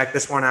actually checked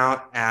this one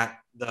out at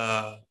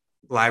the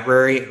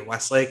library in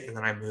Westlake, and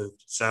then I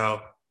moved.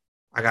 So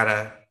I got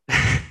to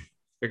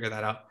figure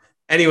that out.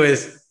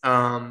 Anyways,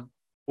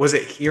 was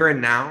it Here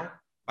and Now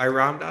by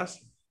Ram Dass?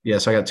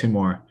 Yes, I got 2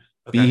 more.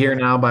 Okay. Be Here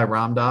Now by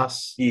Ram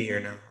Dass. Be Here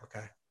Now.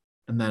 Okay.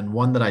 And then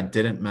one that I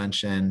didn't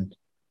mention,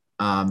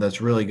 that's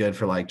really good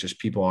for like just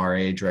people our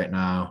age right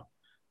now.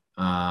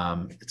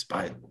 It's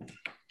by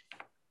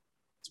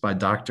by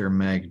Dr.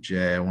 Meg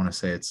J. I want to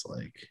say it's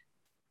like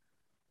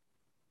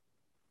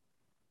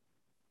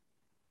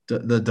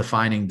the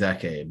defining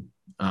decade,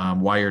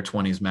 why your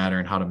 20s matter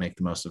and how to make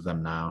the most of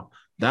them now.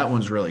 That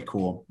one's really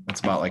cool. It's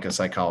about like a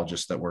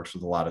psychologist that works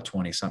with a lot of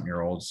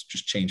 20-something-year-olds,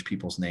 just change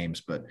people's names,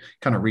 but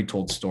kind of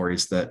retold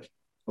stories that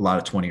a lot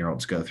of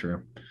 20-year-olds go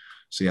through.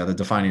 So yeah, the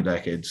defining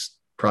decade's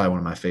probably one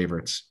of my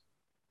favorites.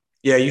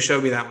 Yeah, you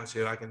showed me that one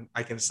too.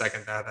 I can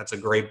second that. That's a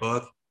great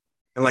book.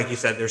 And like you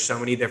said, there's so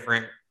many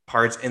different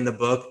parts in the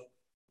book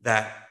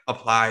that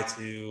apply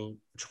to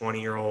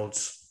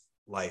 20-year-old's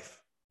life.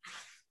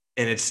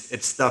 And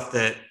it's stuff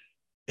that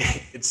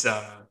it's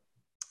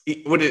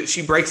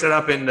she breaks it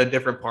up into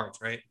different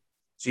parts, right?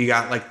 So you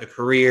got like the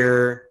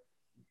career,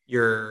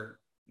 your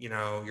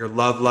your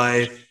love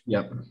life.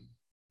 Yep.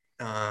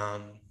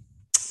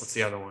 What's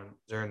the other one?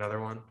 Is there another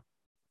one?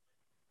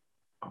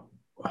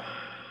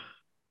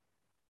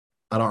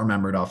 I don't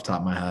remember it off the top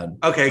of my head.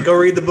 Okay, go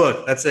read the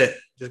book. That's it.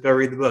 Just go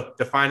read the book.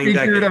 Defining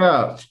Figure Decade. it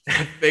out.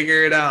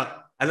 Figure it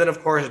out. And then,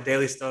 of course,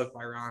 Daily Stoic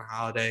by Ron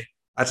Holiday.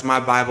 That's my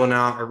Bible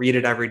now. I read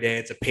it every day.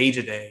 It's a page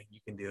a day. You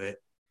can do it.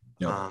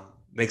 Yep.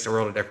 Makes a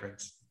world of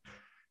difference.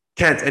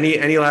 Kent,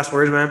 any last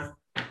words, man?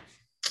 I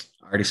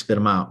already spit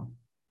them out.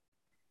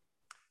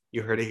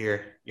 You heard it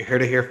here. You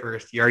heard it here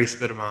first. You already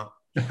spit them out.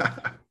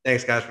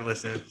 Thanks, guys, for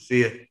listening. See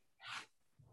you.